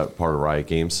be. Is that part of Riot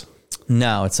Games?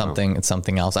 No, it's something. It's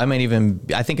something else. I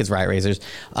think it's Riot Racers.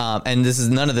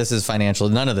 And none of this is financial.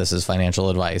 None of this is financial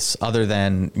advice other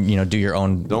than, you know, do your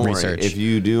own research. Worry. If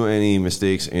you do any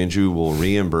mistakes, Andrew will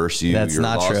reimburse you. That's your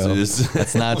not losses. true.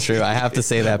 That's not true. I have to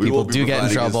say that people do get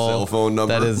in trouble. Cell phone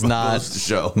number that is not.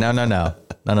 Show. No.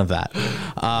 None of that.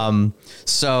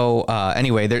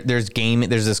 Anyway, there's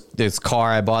this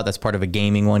car I bought that's part of a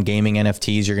gaming one. Gaming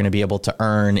NFTs you're going to be able to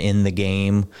earn in the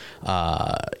game.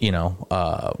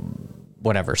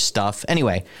 Whatever stuff.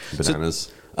 Anyway,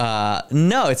 bananas.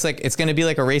 No, it's going to be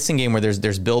like a racing game where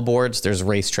there's billboards, there's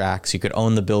racetracks. You could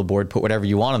own the billboard, put whatever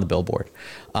you want on the billboard.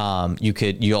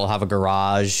 You'll have a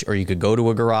garage, or you could go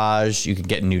to a garage. You could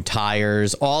get new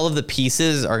tires. All of the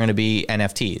pieces are going to be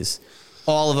NFTs.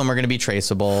 All of them are going to be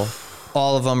traceable.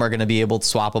 All of them are going to be able to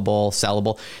swappable,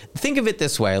 sellable. Think of it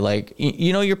this way. Like,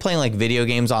 you know, you're playing like video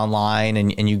games online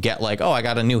and you get like, oh, I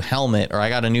got a new helmet or I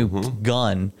got a new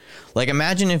gun. Like,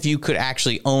 imagine if you could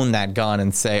actually own that gun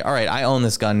and say, all right, I own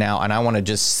this gun now and I want to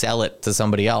just sell it to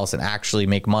somebody else and actually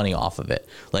make money off of it.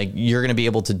 Like, you're going to be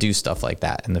able to do stuff like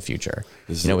that in the future,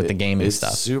 with the gaming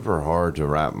stuff. It's super hard to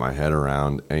wrap my head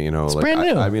around. And, you know, it's like, brand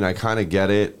new. I mean, I kind of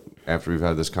get it after we've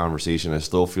had this conversation. I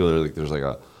still feel like there's like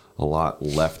a lot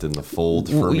left in the fold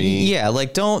for me. Yeah,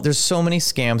 like there's so many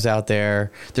scams out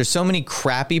there. There's so many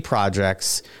crappy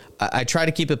projects. I try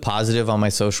to keep it positive on my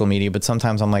social media, but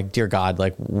sometimes I'm like, dear God,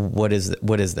 like what is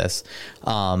this?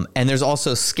 And there's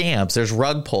also scams. There's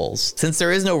rug pulls. Since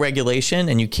there is no regulation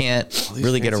and you can't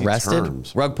really get arrested.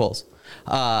 Terms. Rug pulls.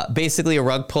 Basically, a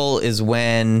rug pull is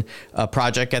when a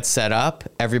project gets set up,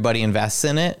 everybody invests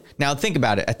in it. Now, think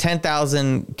about it. A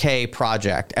 10,000K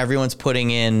project, everyone's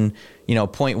putting in,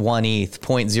 0.1 ETH,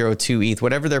 0.02 ETH,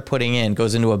 whatever they're putting in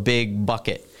goes into a big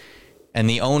bucket. And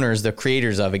the owners, the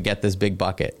creators of it, get this big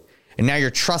bucket. And now you're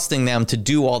trusting them to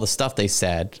do all the stuff they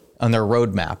said on their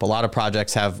roadmap. A lot of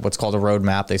projects have what's called a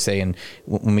roadmap. They say, and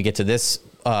when we get to this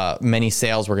many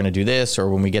sales, we're going to do this, or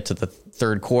when we get to the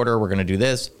third quarter, we're going to do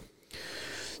this.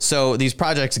 So these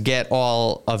projects get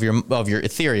all of your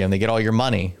Ethereum. They get all your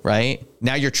money, right?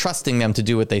 Now you're trusting them to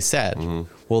do what they said.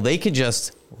 Mm-hmm. Well, they could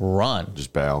just run.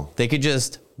 Just bail. They could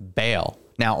just bail.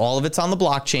 Now, all of it's on the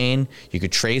blockchain. You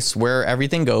could trace where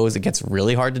everything goes. It gets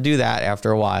really hard to do that after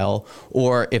a while.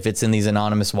 Or if it's in these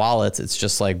anonymous wallets, it's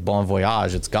just like bon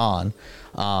voyage. It's gone.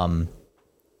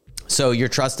 So you're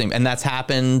trusting. And that's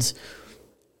happened.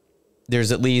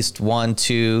 There's at least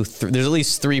there's at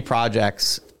least three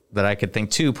projects that I could think,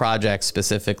 two projects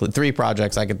specifically, three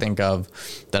projects I could think of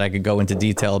that I could go into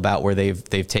detail about where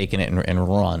they've taken it and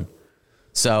run.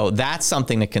 So that's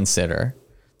something to consider.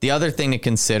 The other thing to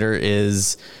consider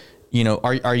is,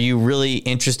 are you really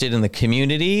interested in the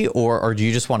community or do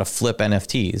you just want to flip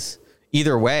NFTs?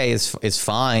 Either way is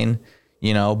fine,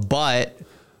 but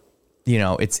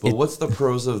But what's the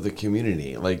pros of the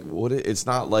community? Like, it's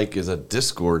not like it's a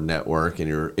Discord network and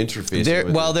you're interfacing there.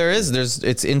 with Well,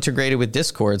 it's integrated with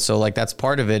Discord. So like that's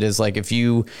part of it is like if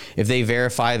they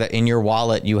verify that in your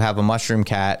wallet you have a mushroom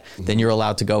cat, then you're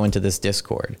allowed to go into this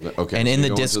Discord. Okay. And so in you the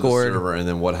go into Discord, server, and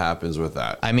then what happens with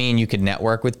that? I mean, you could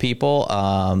network with people.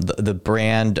 The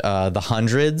brand, the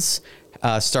Hundreds,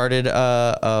 started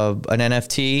an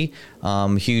NFT,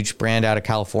 huge brand out of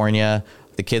California.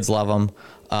 The kids love them.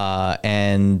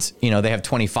 And they have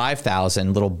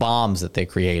 25,000 little bombs that they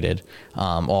created,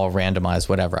 all randomized,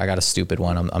 whatever. I got a stupid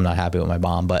one. I'm not happy with my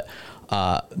bomb, but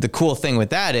the cool thing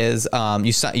with that is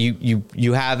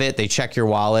you have it. They check your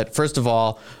wallet. First of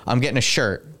all, I'm getting a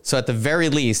shirt. So at the very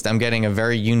least, I'm getting a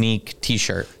very unique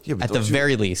T-shirt. Yeah, but at the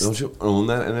very least, don't you own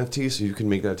that NFT so you can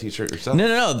make that T-shirt yourself?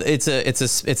 No. It's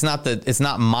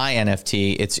not my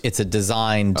NFT. It's a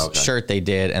designed shirt they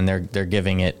did, and they're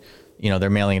giving it.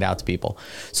 They're mailing it out to people.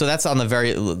 So that's on the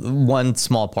one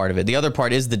small part of it. The other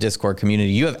part is the Discord community.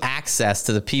 You have access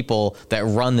to the people that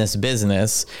run this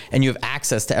business, and you have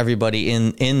access to everybody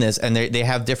in this. And they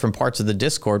have different parts of the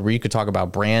Discord where you could talk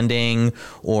about branding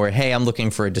or, hey, I'm looking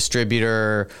for a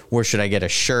distributor. Where should I get a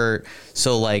shirt?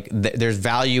 So like there's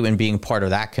value in being part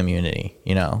of that community,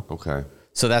 Okay.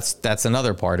 So that's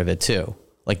another part of it too.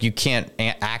 Like you can't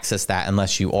access that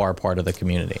unless you are part of the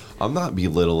community. I'm not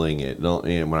belittling it. No,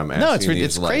 when I'm asking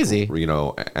it's crazy.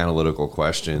 Analytical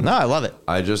questions. No, I love it.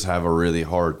 I just have a really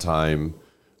hard time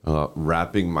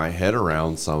wrapping my head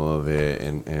around some of it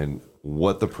and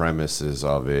what the premises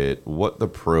of it, what the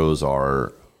pros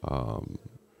are.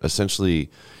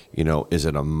 Essentially, is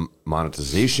it a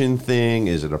monetization thing?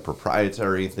 Is it a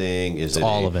proprietary thing? Is it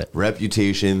all of it?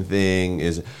 Reputation thing?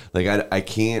 Is it, like I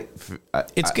can't.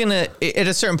 It's gonna at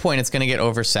a certain point, it's gonna get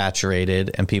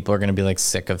oversaturated, and people are gonna be like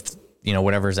sick of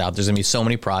whatever's out. There's gonna be so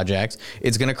many projects.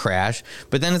 It's gonna crash,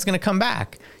 but then it's gonna come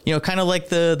back. Kind of like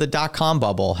the .com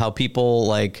bubble. How people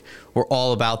like were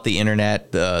all about the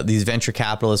internet. These venture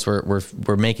capitalists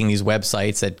were making these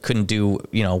websites that couldn't do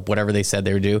whatever they said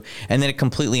they would do, and then it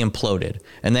completely imploded.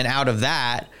 And then out of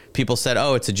that, people said,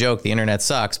 "Oh, it's a joke. The internet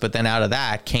sucks." But then out of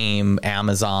that came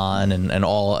Amazon and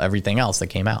everything else that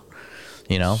came out.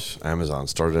 Amazon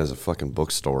started as a fucking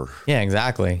bookstore. Yeah,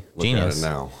 exactly. Look Genius. at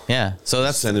it now. Yeah. So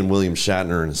that's sending William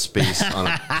Shatner into space on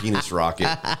a penis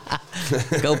rocket.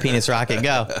 Go penis rocket,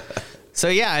 go. So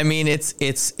yeah, I mean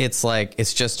it's like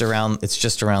it's just around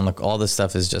all this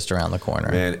stuff is just around the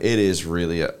corner. Man, it is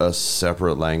really a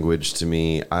separate language to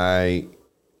me.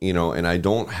 And I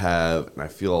don't have, and I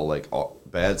feel like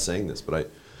bad saying this,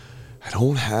 but I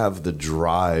don't have the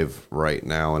drive right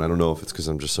now, and I don't know if it's because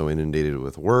I'm just so inundated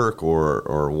with work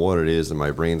or what it is, and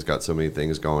my brain's got so many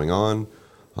things going on,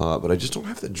 but I just don't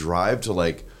have the drive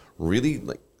to really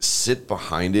sit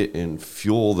behind it and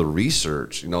fuel the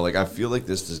research. I feel like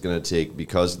this is going to take,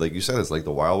 because like you said, it's like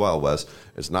the wild, wild west.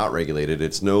 It's not regulated.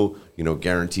 It's no,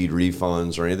 guaranteed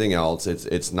refunds or anything else.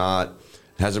 It's not.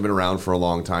 Hasn't been around for a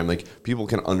long time. Like people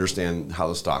can understand how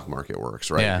the stock market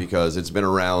works, right? Yeah. Because it's been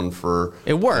around for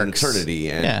an eternity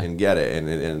and get it.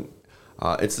 And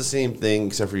it's the same thing,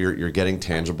 except for you're getting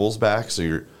tangibles back. So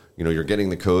you're getting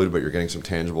the code, but you're getting some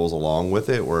tangibles along with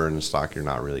it. Where in a stock, you're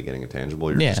not really getting a tangible.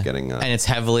 You're just getting and it's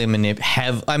heavily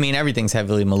everything's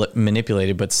heavily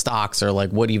manipulated, but stocks are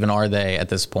like, what even are they at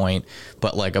this point?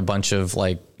 But like a bunch of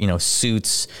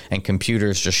suits and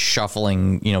computers just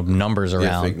shuffling numbers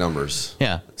around. Fake numbers.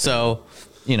 Yeah. So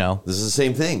this is the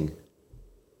same thing.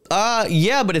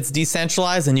 Yeah, but it's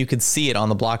decentralized and you could see it on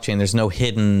the blockchain. There's no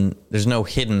hidden,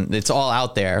 it's all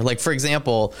out there. Like for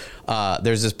example,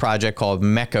 there's this project called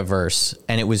Mechaverse,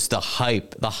 and it was the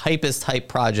hypest hype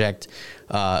project,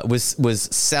 was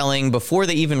selling before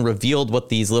they even revealed what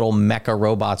these little mecha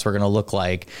robots were going to look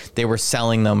like. They were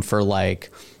selling them for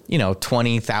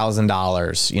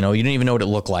 $20,000. You didn't even know what it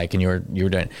looked like, and you were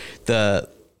doing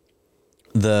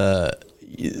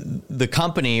the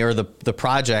company or the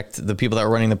project, the people that were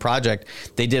running the project,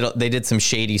 they did some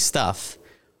shady stuff.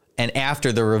 And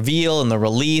after the reveal and the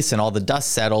release and all the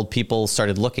dust settled, people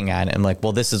started looking at it and like,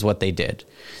 well, this is what they did.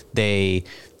 They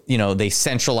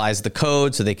centralized the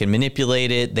code so they can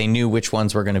manipulate it. They knew which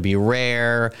ones were going to be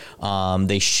rare.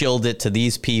 They shilled it to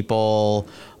these people.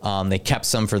 They kept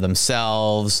some for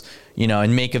themselves,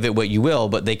 and make of it what you will,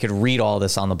 but they could read all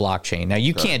this on the blockchain. Now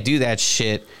you can't do that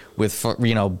shit with,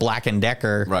 Black and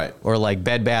Decker, right? Or like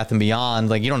Bed Bath and Beyond.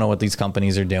 Like you don't know what these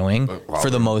companies are doing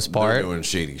for the most part. They're doing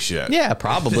shady shit. Yeah,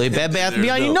 probably Bed Bath and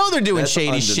Beyond. They're doing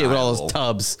shady shit with all those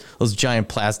tubs, those giant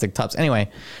plastic tubs. Anyway,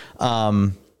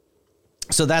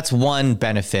 so that's one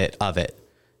benefit of it.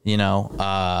 There's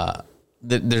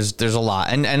a lot,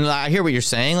 and I hear what you're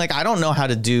saying. Like I don't know how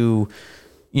to do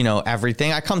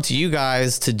everything. I come to you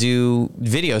guys to do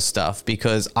video stuff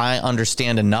because I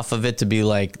understand enough of it to be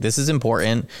like, this is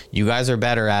important. You guys are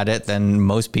better at it than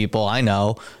most people I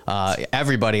know.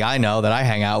 Everybody I know that I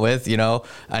hang out with,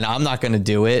 and I'm not going to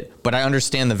do it, but I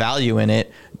understand the value in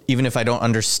it, even if I don't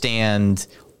understand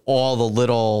all the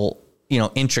little,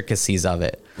 intricacies of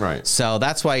it. Right. So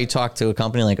that's why you talk to a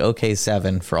company like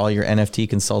OK7 for all your NFT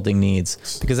consulting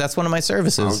needs, because that's one of my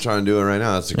services. I'm trying to do it right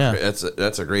now.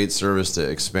 That's a great service to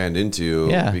expand into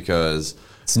because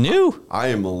it's new. I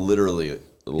am literally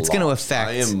it's going to affect.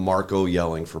 I am Marco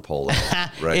yelling for polo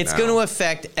right it's now. going to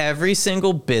affect every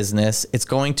single business. It's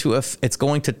going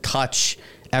to touch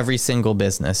every single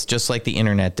business, just like the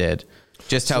internet did.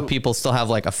 Just how people still have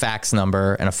like a fax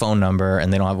number and a phone number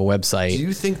and they don't have a website. Do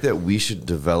you think that we should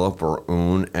develop our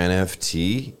own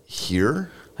NFT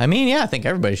here? I mean, yeah, I think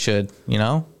everybody should,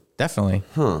 definitely.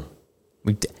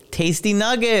 Tasty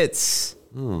nuggets.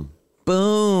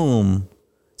 Boom.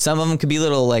 Some of them could be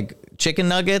little like chicken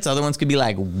nuggets. Other ones could be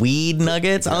like weed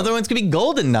nuggets. Other ones could be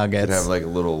golden nuggets. Could have like a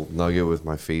little nugget with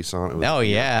my face on it. Oh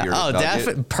yeah. Oh,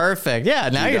 definitely perfect. Yeah.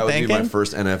 Now you're thinking. That would be my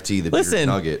first NFT. The bearded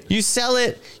nugget. You sell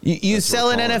it. You sell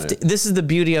an NFT. This is the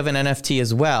beauty of an NFT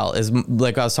as well. Is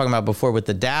like I was talking about before with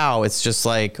the DAO. It's just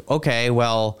like, okay,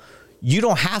 well, you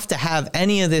don't have to have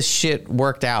any of this shit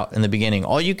worked out in the beginning.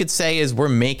 All you could say is, we're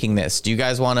making this. Do you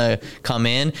guys want to come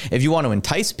in? If you want to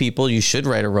entice people, you should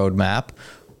write a roadmap.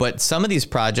 But some of these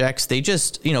projects, they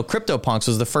just, CryptoPunks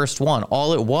was the first one.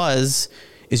 All it was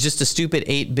is just a stupid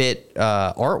 8-bit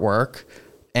artwork.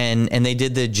 And they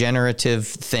did the generative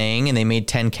thing and they made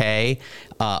 10K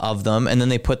of them. And then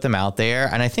they put them out there.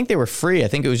 And I think they were free. I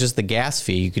think it was just the gas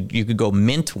fee. You could go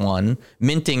mint one.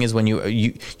 Minting is when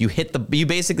you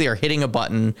basically are hitting a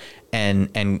button and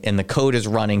the code is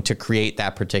running to create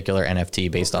that particular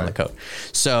NFT based on the code.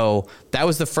 So that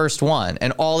was the first one.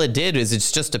 And all it did is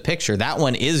it's just a picture. That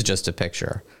one is just a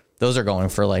picture. Those are going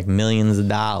for like millions of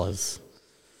dollars.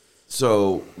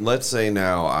 So let's say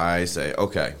now I say,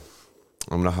 okay,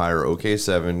 I'm going to hire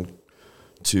OK7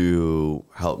 to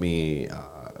help me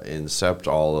incept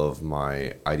all of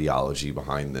my ideology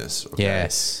behind this. Okay?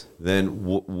 Yes. Then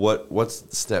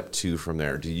what's step 2 from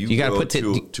there? Do you gotta go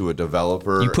put to a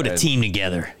developer? You put a team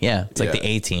together. Yeah. It's like the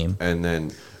A team. And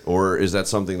then, or is that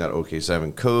something that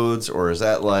OK7 codes, or is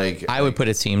that like... I would put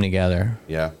a team together.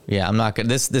 Yeah. Yeah, I'm not good.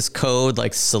 This code,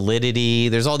 like Solidity,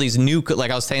 there's all these new,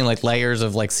 like I was saying, like layers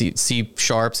of like C#, C++,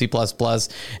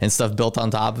 and stuff built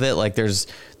on top of it. Like there's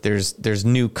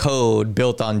new code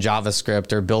built on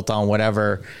JavaScript or built on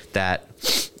whatever that,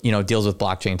 deals with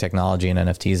blockchain technology and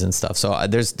NFTs and stuff. So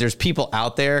there's people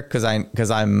out there because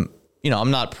I'm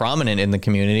I'm not prominent in the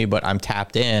community, but I'm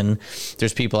tapped in.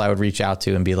 There's people I would reach out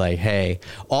to and be like, hey.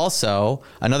 Also,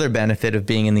 another benefit of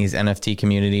being in these NFT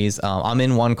communities, I'm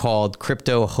in one called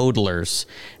Crypto Hodlers.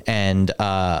 And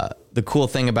the cool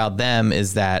thing about them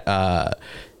is that,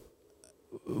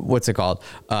 what's it called?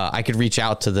 I could reach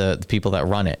out to the people that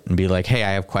run it and be like, hey,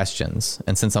 I have questions.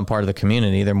 And since I'm part of the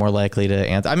community, they're more likely to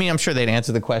answer. I mean, I'm sure they'd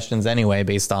answer the questions anyway,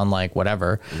 based on like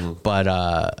whatever, but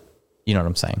you know what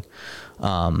I'm saying?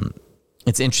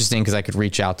 It's interesting because I could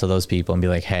reach out to those people and be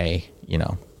like, hey,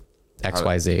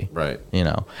 XYZ. Right.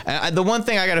 And the one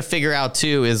thing I got to figure out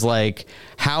too is like,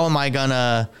 how am I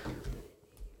gonna,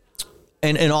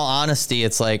 and in all honesty,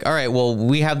 it's like, all right, well,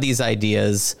 we have these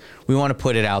ideas. We want to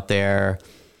put it out there.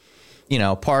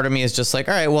 Part of me is just like,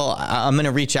 all right, well, I'm going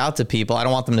to reach out to people. I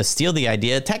don't want them to steal the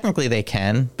idea. Technically they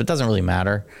can, but it doesn't really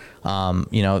matter.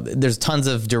 There's tons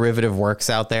of derivative works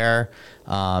out there.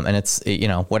 And it's,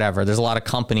 whatever. There's a lot of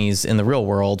companies in the real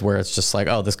world where it's just like,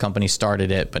 oh, this company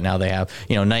started it, but now they have,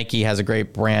 Nike has a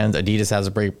great brand. Adidas has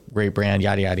a great brand,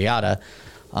 yada, yada, yada.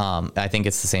 I think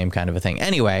it's the same kind of a thing.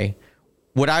 Anyway,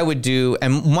 what I would do,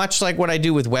 and much like what I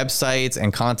do with websites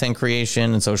and content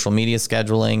creation and social media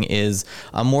scheduling, is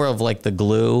I'm more of like the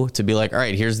glue to be like, all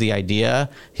right, here's the idea.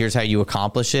 Here's how you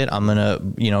accomplish it. I'm going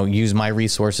to, use my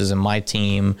resources and my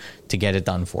team to get it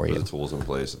done for you. The tools in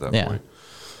place at that point.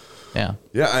 Yeah.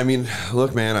 Yeah. I mean,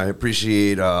 look, man, I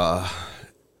appreciate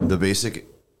the basic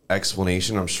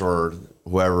explanation. I'm sure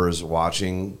whoever is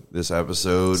watching this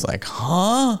episode, it's like,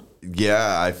 huh?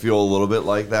 Yeah, I feel a little bit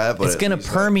like that, but it's going to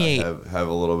permeate. Have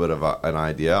a little bit of an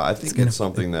idea. I think it's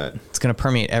something that it's going to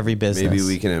permeate every business. Maybe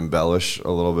we can embellish a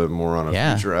little bit more on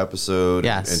a future episode,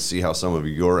 and see how some of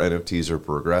your NFTs are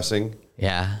progressing.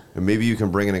 Yeah, and maybe you can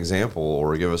bring an example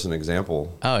or give us an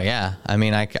example. Oh yeah, I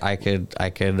mean, I could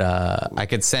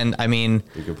send. I mean,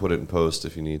 you can put it in post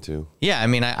if you need to. Yeah, I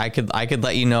mean, I could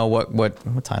let you know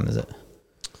what time is it.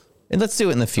 And let's do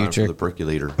it in the future. Time for the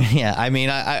percolator. Yeah, I mean,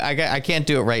 I can't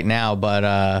do it right now,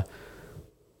 but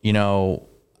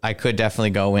I could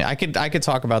definitely go in. I could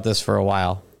talk about this for a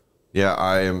while. Yeah,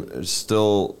 I am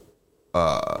still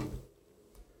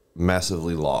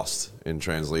massively lost in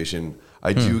translation.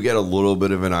 I do get a little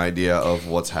bit of an idea of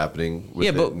what's happening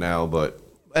with it now, but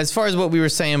as far as what we were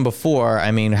saying before,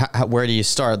 I mean, where do you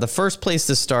start? The first place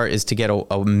to start is to get a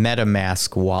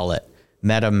MetaMask wallet.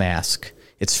 MetaMask.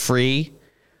 It's free.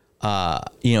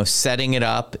 Setting it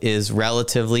up is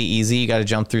relatively easy. You got to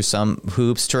jump through some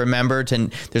hoops to remember.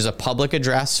 There's a public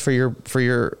address for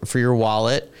your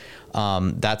wallet.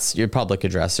 That's your public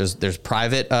address. There's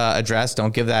private address.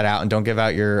 Don't give that out, and don't give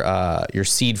out your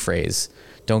seed phrase.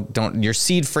 Don't. Your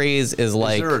seed phrase is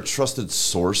like. Is there a trusted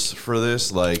source for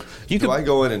this? Like, I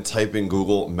go in and type in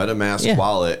Google MetaMask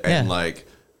wallet and like.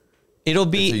 It'll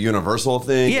be it's a universal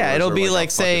thing. Yeah, it'll be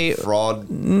like say fraud.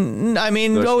 I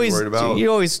mean, you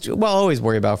always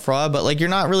worry about fraud, but like you're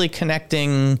not really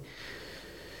connecting.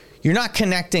 You're not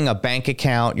connecting a bank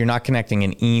account. You're not connecting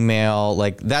an email.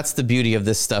 Like that's the beauty of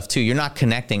this stuff too. You're not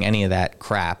connecting any of that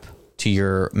crap to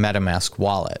your MetaMask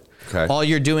wallet. Okay. All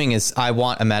you're doing is I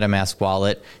want a MetaMask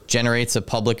wallet, generates a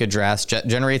public address,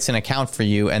 generates an account for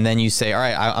you, and then you say, all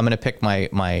right, I'm going to pick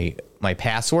my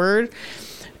password.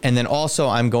 And then also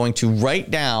I'm going to write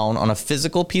down on a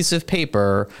physical piece of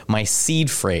paper my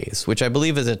seed phrase, which I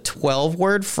believe is a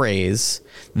 12-word phrase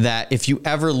that if you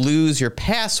ever lose your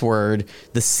password,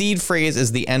 the seed phrase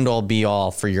is the end-all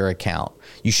be-all for your account.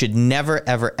 You should never,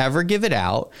 ever, ever give it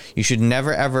out. You should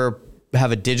never, ever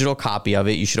have a digital copy of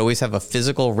it. You should always have a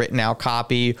physical written out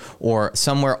copy or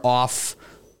somewhere offline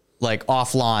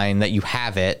that you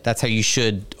have it. That's how you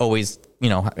should always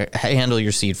handle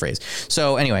your seed phrase.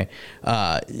 So anyway,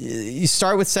 you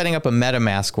start with setting up a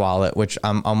MetaMask wallet, which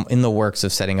I'm in the works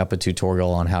of setting up a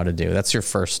tutorial on how to do. That's your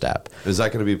first step. Is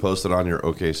that going to be posted on your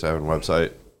OK7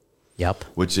 website? Yep.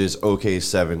 Which is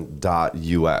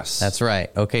OK7.us. That's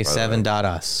right.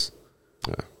 OK7.us.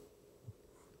 Yeah.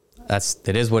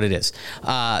 It is what it is.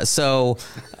 So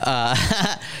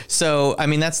I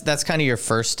mean, that's kind of your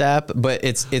first step, but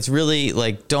it's really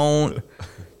like,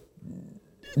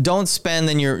 don't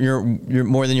spend you're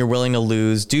more than you're willing to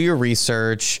lose. Do your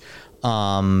research.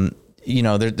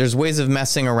 There's ways of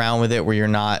messing around with it where you're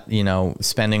not,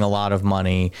 spending a lot of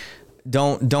money.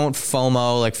 Don't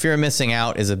FOMO. Like fear of missing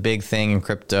out is a big thing in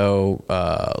crypto,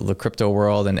 the crypto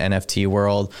world and NFT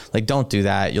world. Like don't do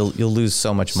that. You'll lose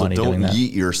so much money doing that. Don't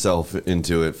yeet yourself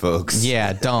into it, folks.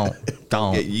 Yeah, don't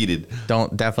get yeeted.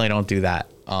 Definitely don't do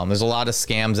that. There's a lot of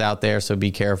scams out there, so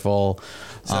be careful.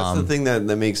 So that's the thing that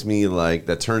makes me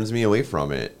that turns me away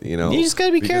from it. You just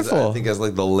gotta be careful. I think as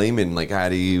the layman, how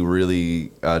do you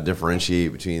really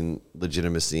differentiate between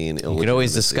legitimacy and illegitimacy? You could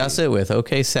always discuss it with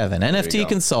OK7 NFT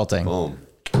Consulting. Boom.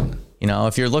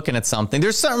 If you're looking at something,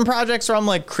 there's certain projects where I'm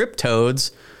like Cryptoads.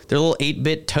 They're little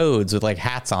 8-bit toads with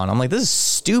hats on. I'm like, this is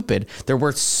stupid. They're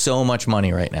worth so much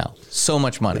money right now. So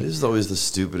much money. It is always the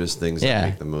stupidest things that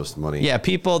make the most money. Yeah,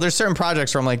 there's certain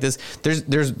projects where I'm like this.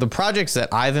 There's the projects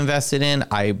that I've invested in.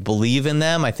 I believe in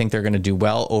them. I think they're going to do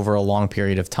well over a long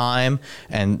period of time.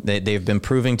 And they've been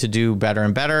proving to do better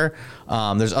and better.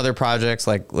 There's other projects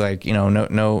no, I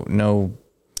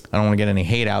don't want to get any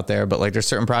hate out there, but there's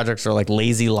certain projects that are like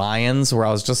Lazy Lions where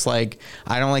I was just like,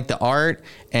 I don't like the art,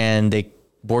 and they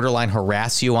borderline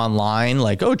harass you online,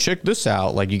 oh, check this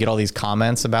out. You get all these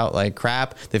comments about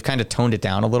crap. They've kind of toned it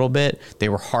down a little bit. They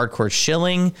were hardcore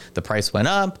shilling. The price went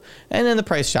up and then the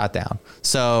price shot down.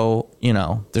 So,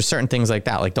 there's certain things like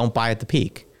that. Don't buy at the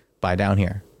peak, buy down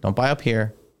here. Don't buy up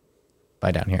here,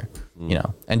 buy down here.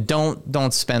 And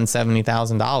don't spend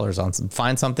 $70,000 on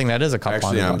find something that is a couple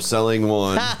Actually, I'm selling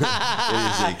one. It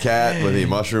is a cat with a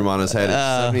mushroom on his head. It's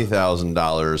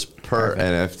 $70,000 per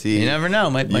NFT. You never know.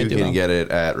 Might you do can well. get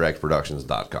it at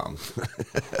rexproductions.com.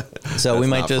 So we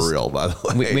might not just for real, by the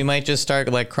way. We might just start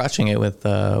crushing it with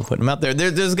putting them out there.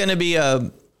 There's going to be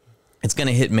it's going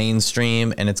to hit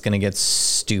mainstream and it's going to get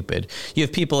stupid. You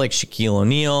have people like Shaquille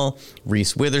O'Neal,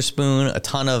 Reese Witherspoon, a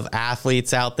ton of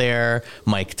athletes out there,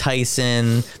 Mike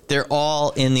Tyson. They're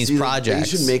all in these projects.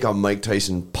 They should make a Mike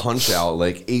Tyson punch out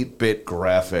 8-bit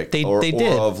graphic. They did.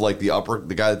 Or of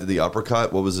the guy that did the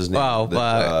uppercut. What was his name?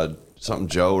 Oh, something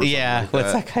Joe or something like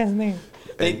what's that guy's name?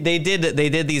 They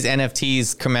did these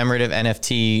NFTs, commemorative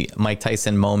NFT Mike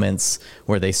Tyson moments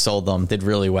where they sold them. Did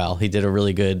really well. He did a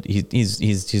really good.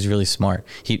 He's really smart.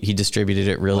 He distributed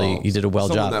it really. He did a job.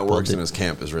 Someone that works in his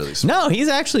camp is really smart. No, he's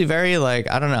actually very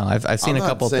I don't know. I've seen a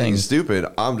couple things. I'm not saying stupid.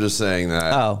 I'm just saying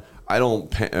that. Oh. I don't.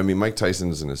 Mike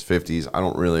Tyson's in his 50s. I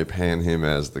don't really pan him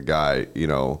as the guy.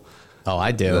 Oh,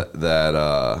 I do.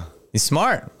 That he's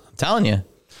smart. I'm telling you.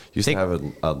 Used to have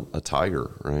a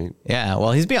tiger, right? Yeah,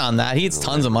 well, he's beyond that. He eats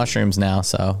tons of mushrooms now.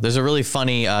 So there's a really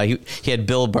funny. He had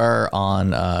Bill Burr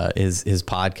on his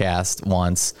podcast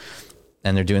once,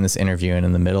 and they're doing this interview, and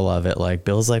in the middle of it, like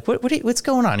Bill's like, "What's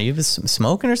going on? Are you just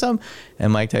smoking or something?"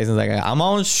 And Mike Tyson's like, "I'm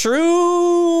on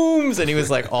shrooms," and he was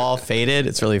like all faded.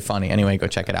 It's really funny. Anyway, go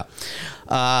check it out.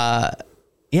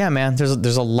 Yeah, man,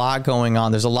 there's a lot going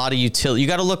on. There's a lot of utility. You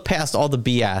got to look past all the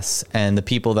BS and the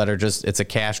people that are just, it's a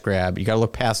cash grab. You got to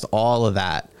look past all of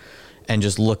that and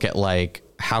just look at like,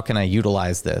 how can I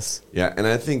utilize this? Yeah, and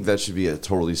I think that should be a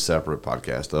totally separate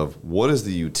podcast of what is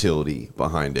the utility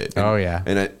behind it. And, oh yeah,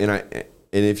 and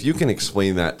if you can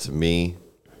explain that to me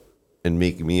and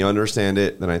make me understand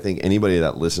it, then I think anybody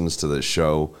that listens to this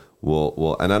show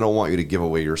will. And I don't want you to give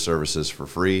away your services for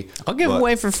free. I'll give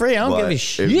away for free. I don't give a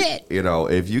shit.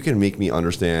 If you can make me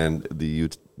understand the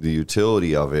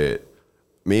utility of it,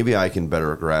 maybe I can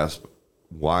better grasp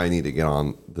why I need to get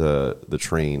on the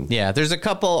train. Yeah, there's a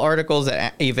couple articles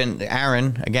that even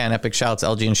Aaron, again, epic shouts,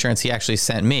 LG Insurance, he actually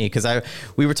sent me because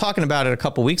we were talking about it a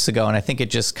couple weeks ago, and I think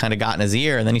it just kind of got in his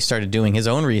ear, and then he started doing his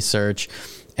own research.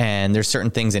 And there's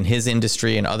certain things in his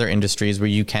industry and other industries where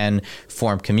you can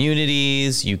form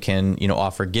communities, you can,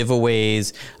 offer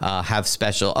giveaways, have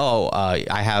special,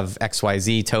 I have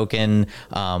XYZ token.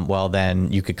 Well,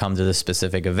 then you could come to this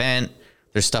specific event.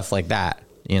 There's stuff like that,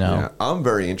 Yeah, I'm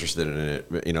very interested in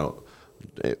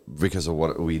it, because of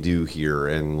what we do here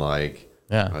and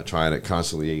trying to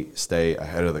constantly stay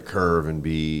ahead of the curve and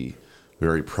be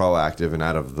very proactive and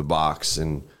out of the box.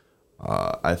 And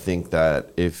I think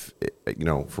that if,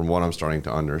 from what I'm starting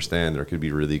to understand, there could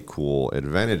be really cool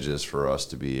advantages for us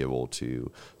to be able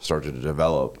to start to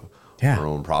develop our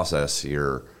own process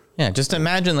here. Yeah, just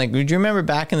imagine, would you remember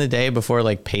back in the day before,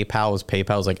 PayPal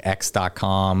was like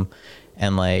X.com,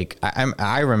 and,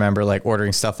 I remember,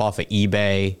 ordering stuff off of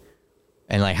eBay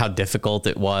and, how difficult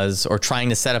it was, or trying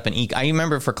to set up I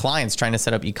remember for clients trying to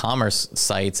set up e-commerce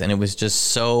sites, and it was just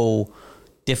so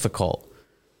difficult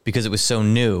because it was so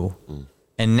new.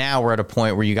 And now we're at a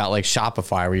point where you got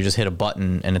Shopify where you just hit a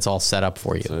button and it's all set up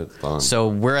for you. So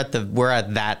we're at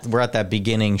that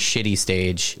beginning shitty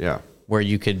stage. Yeah. Where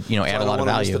you could, add a lot of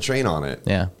value. Miss the train on it.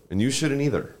 Yeah. And you shouldn't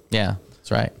either. Yeah,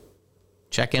 that's right.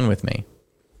 Check in with me.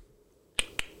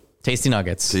 Tasty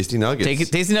Nuggets. Tasty Nuggets.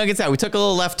 Tasty Nuggets out. We took a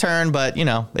little left turn, but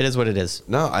it is what it is.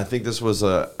 No, I think this was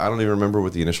I don't even remember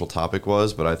what the initial topic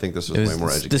was, but I think this was way more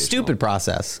educational. The stupid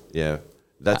process. Yeah.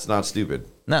 That's not stupid.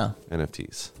 No.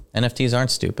 NFTs aren't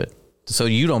stupid. So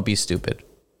you don't be stupid.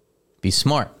 Be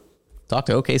smart. Talk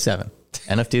to OK7.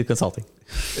 NFT Consulting.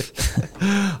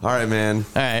 All right, man.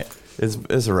 All right.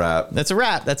 It's a wrap. That's a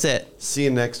wrap. That's it. See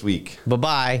you next week.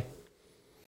 Bye-bye.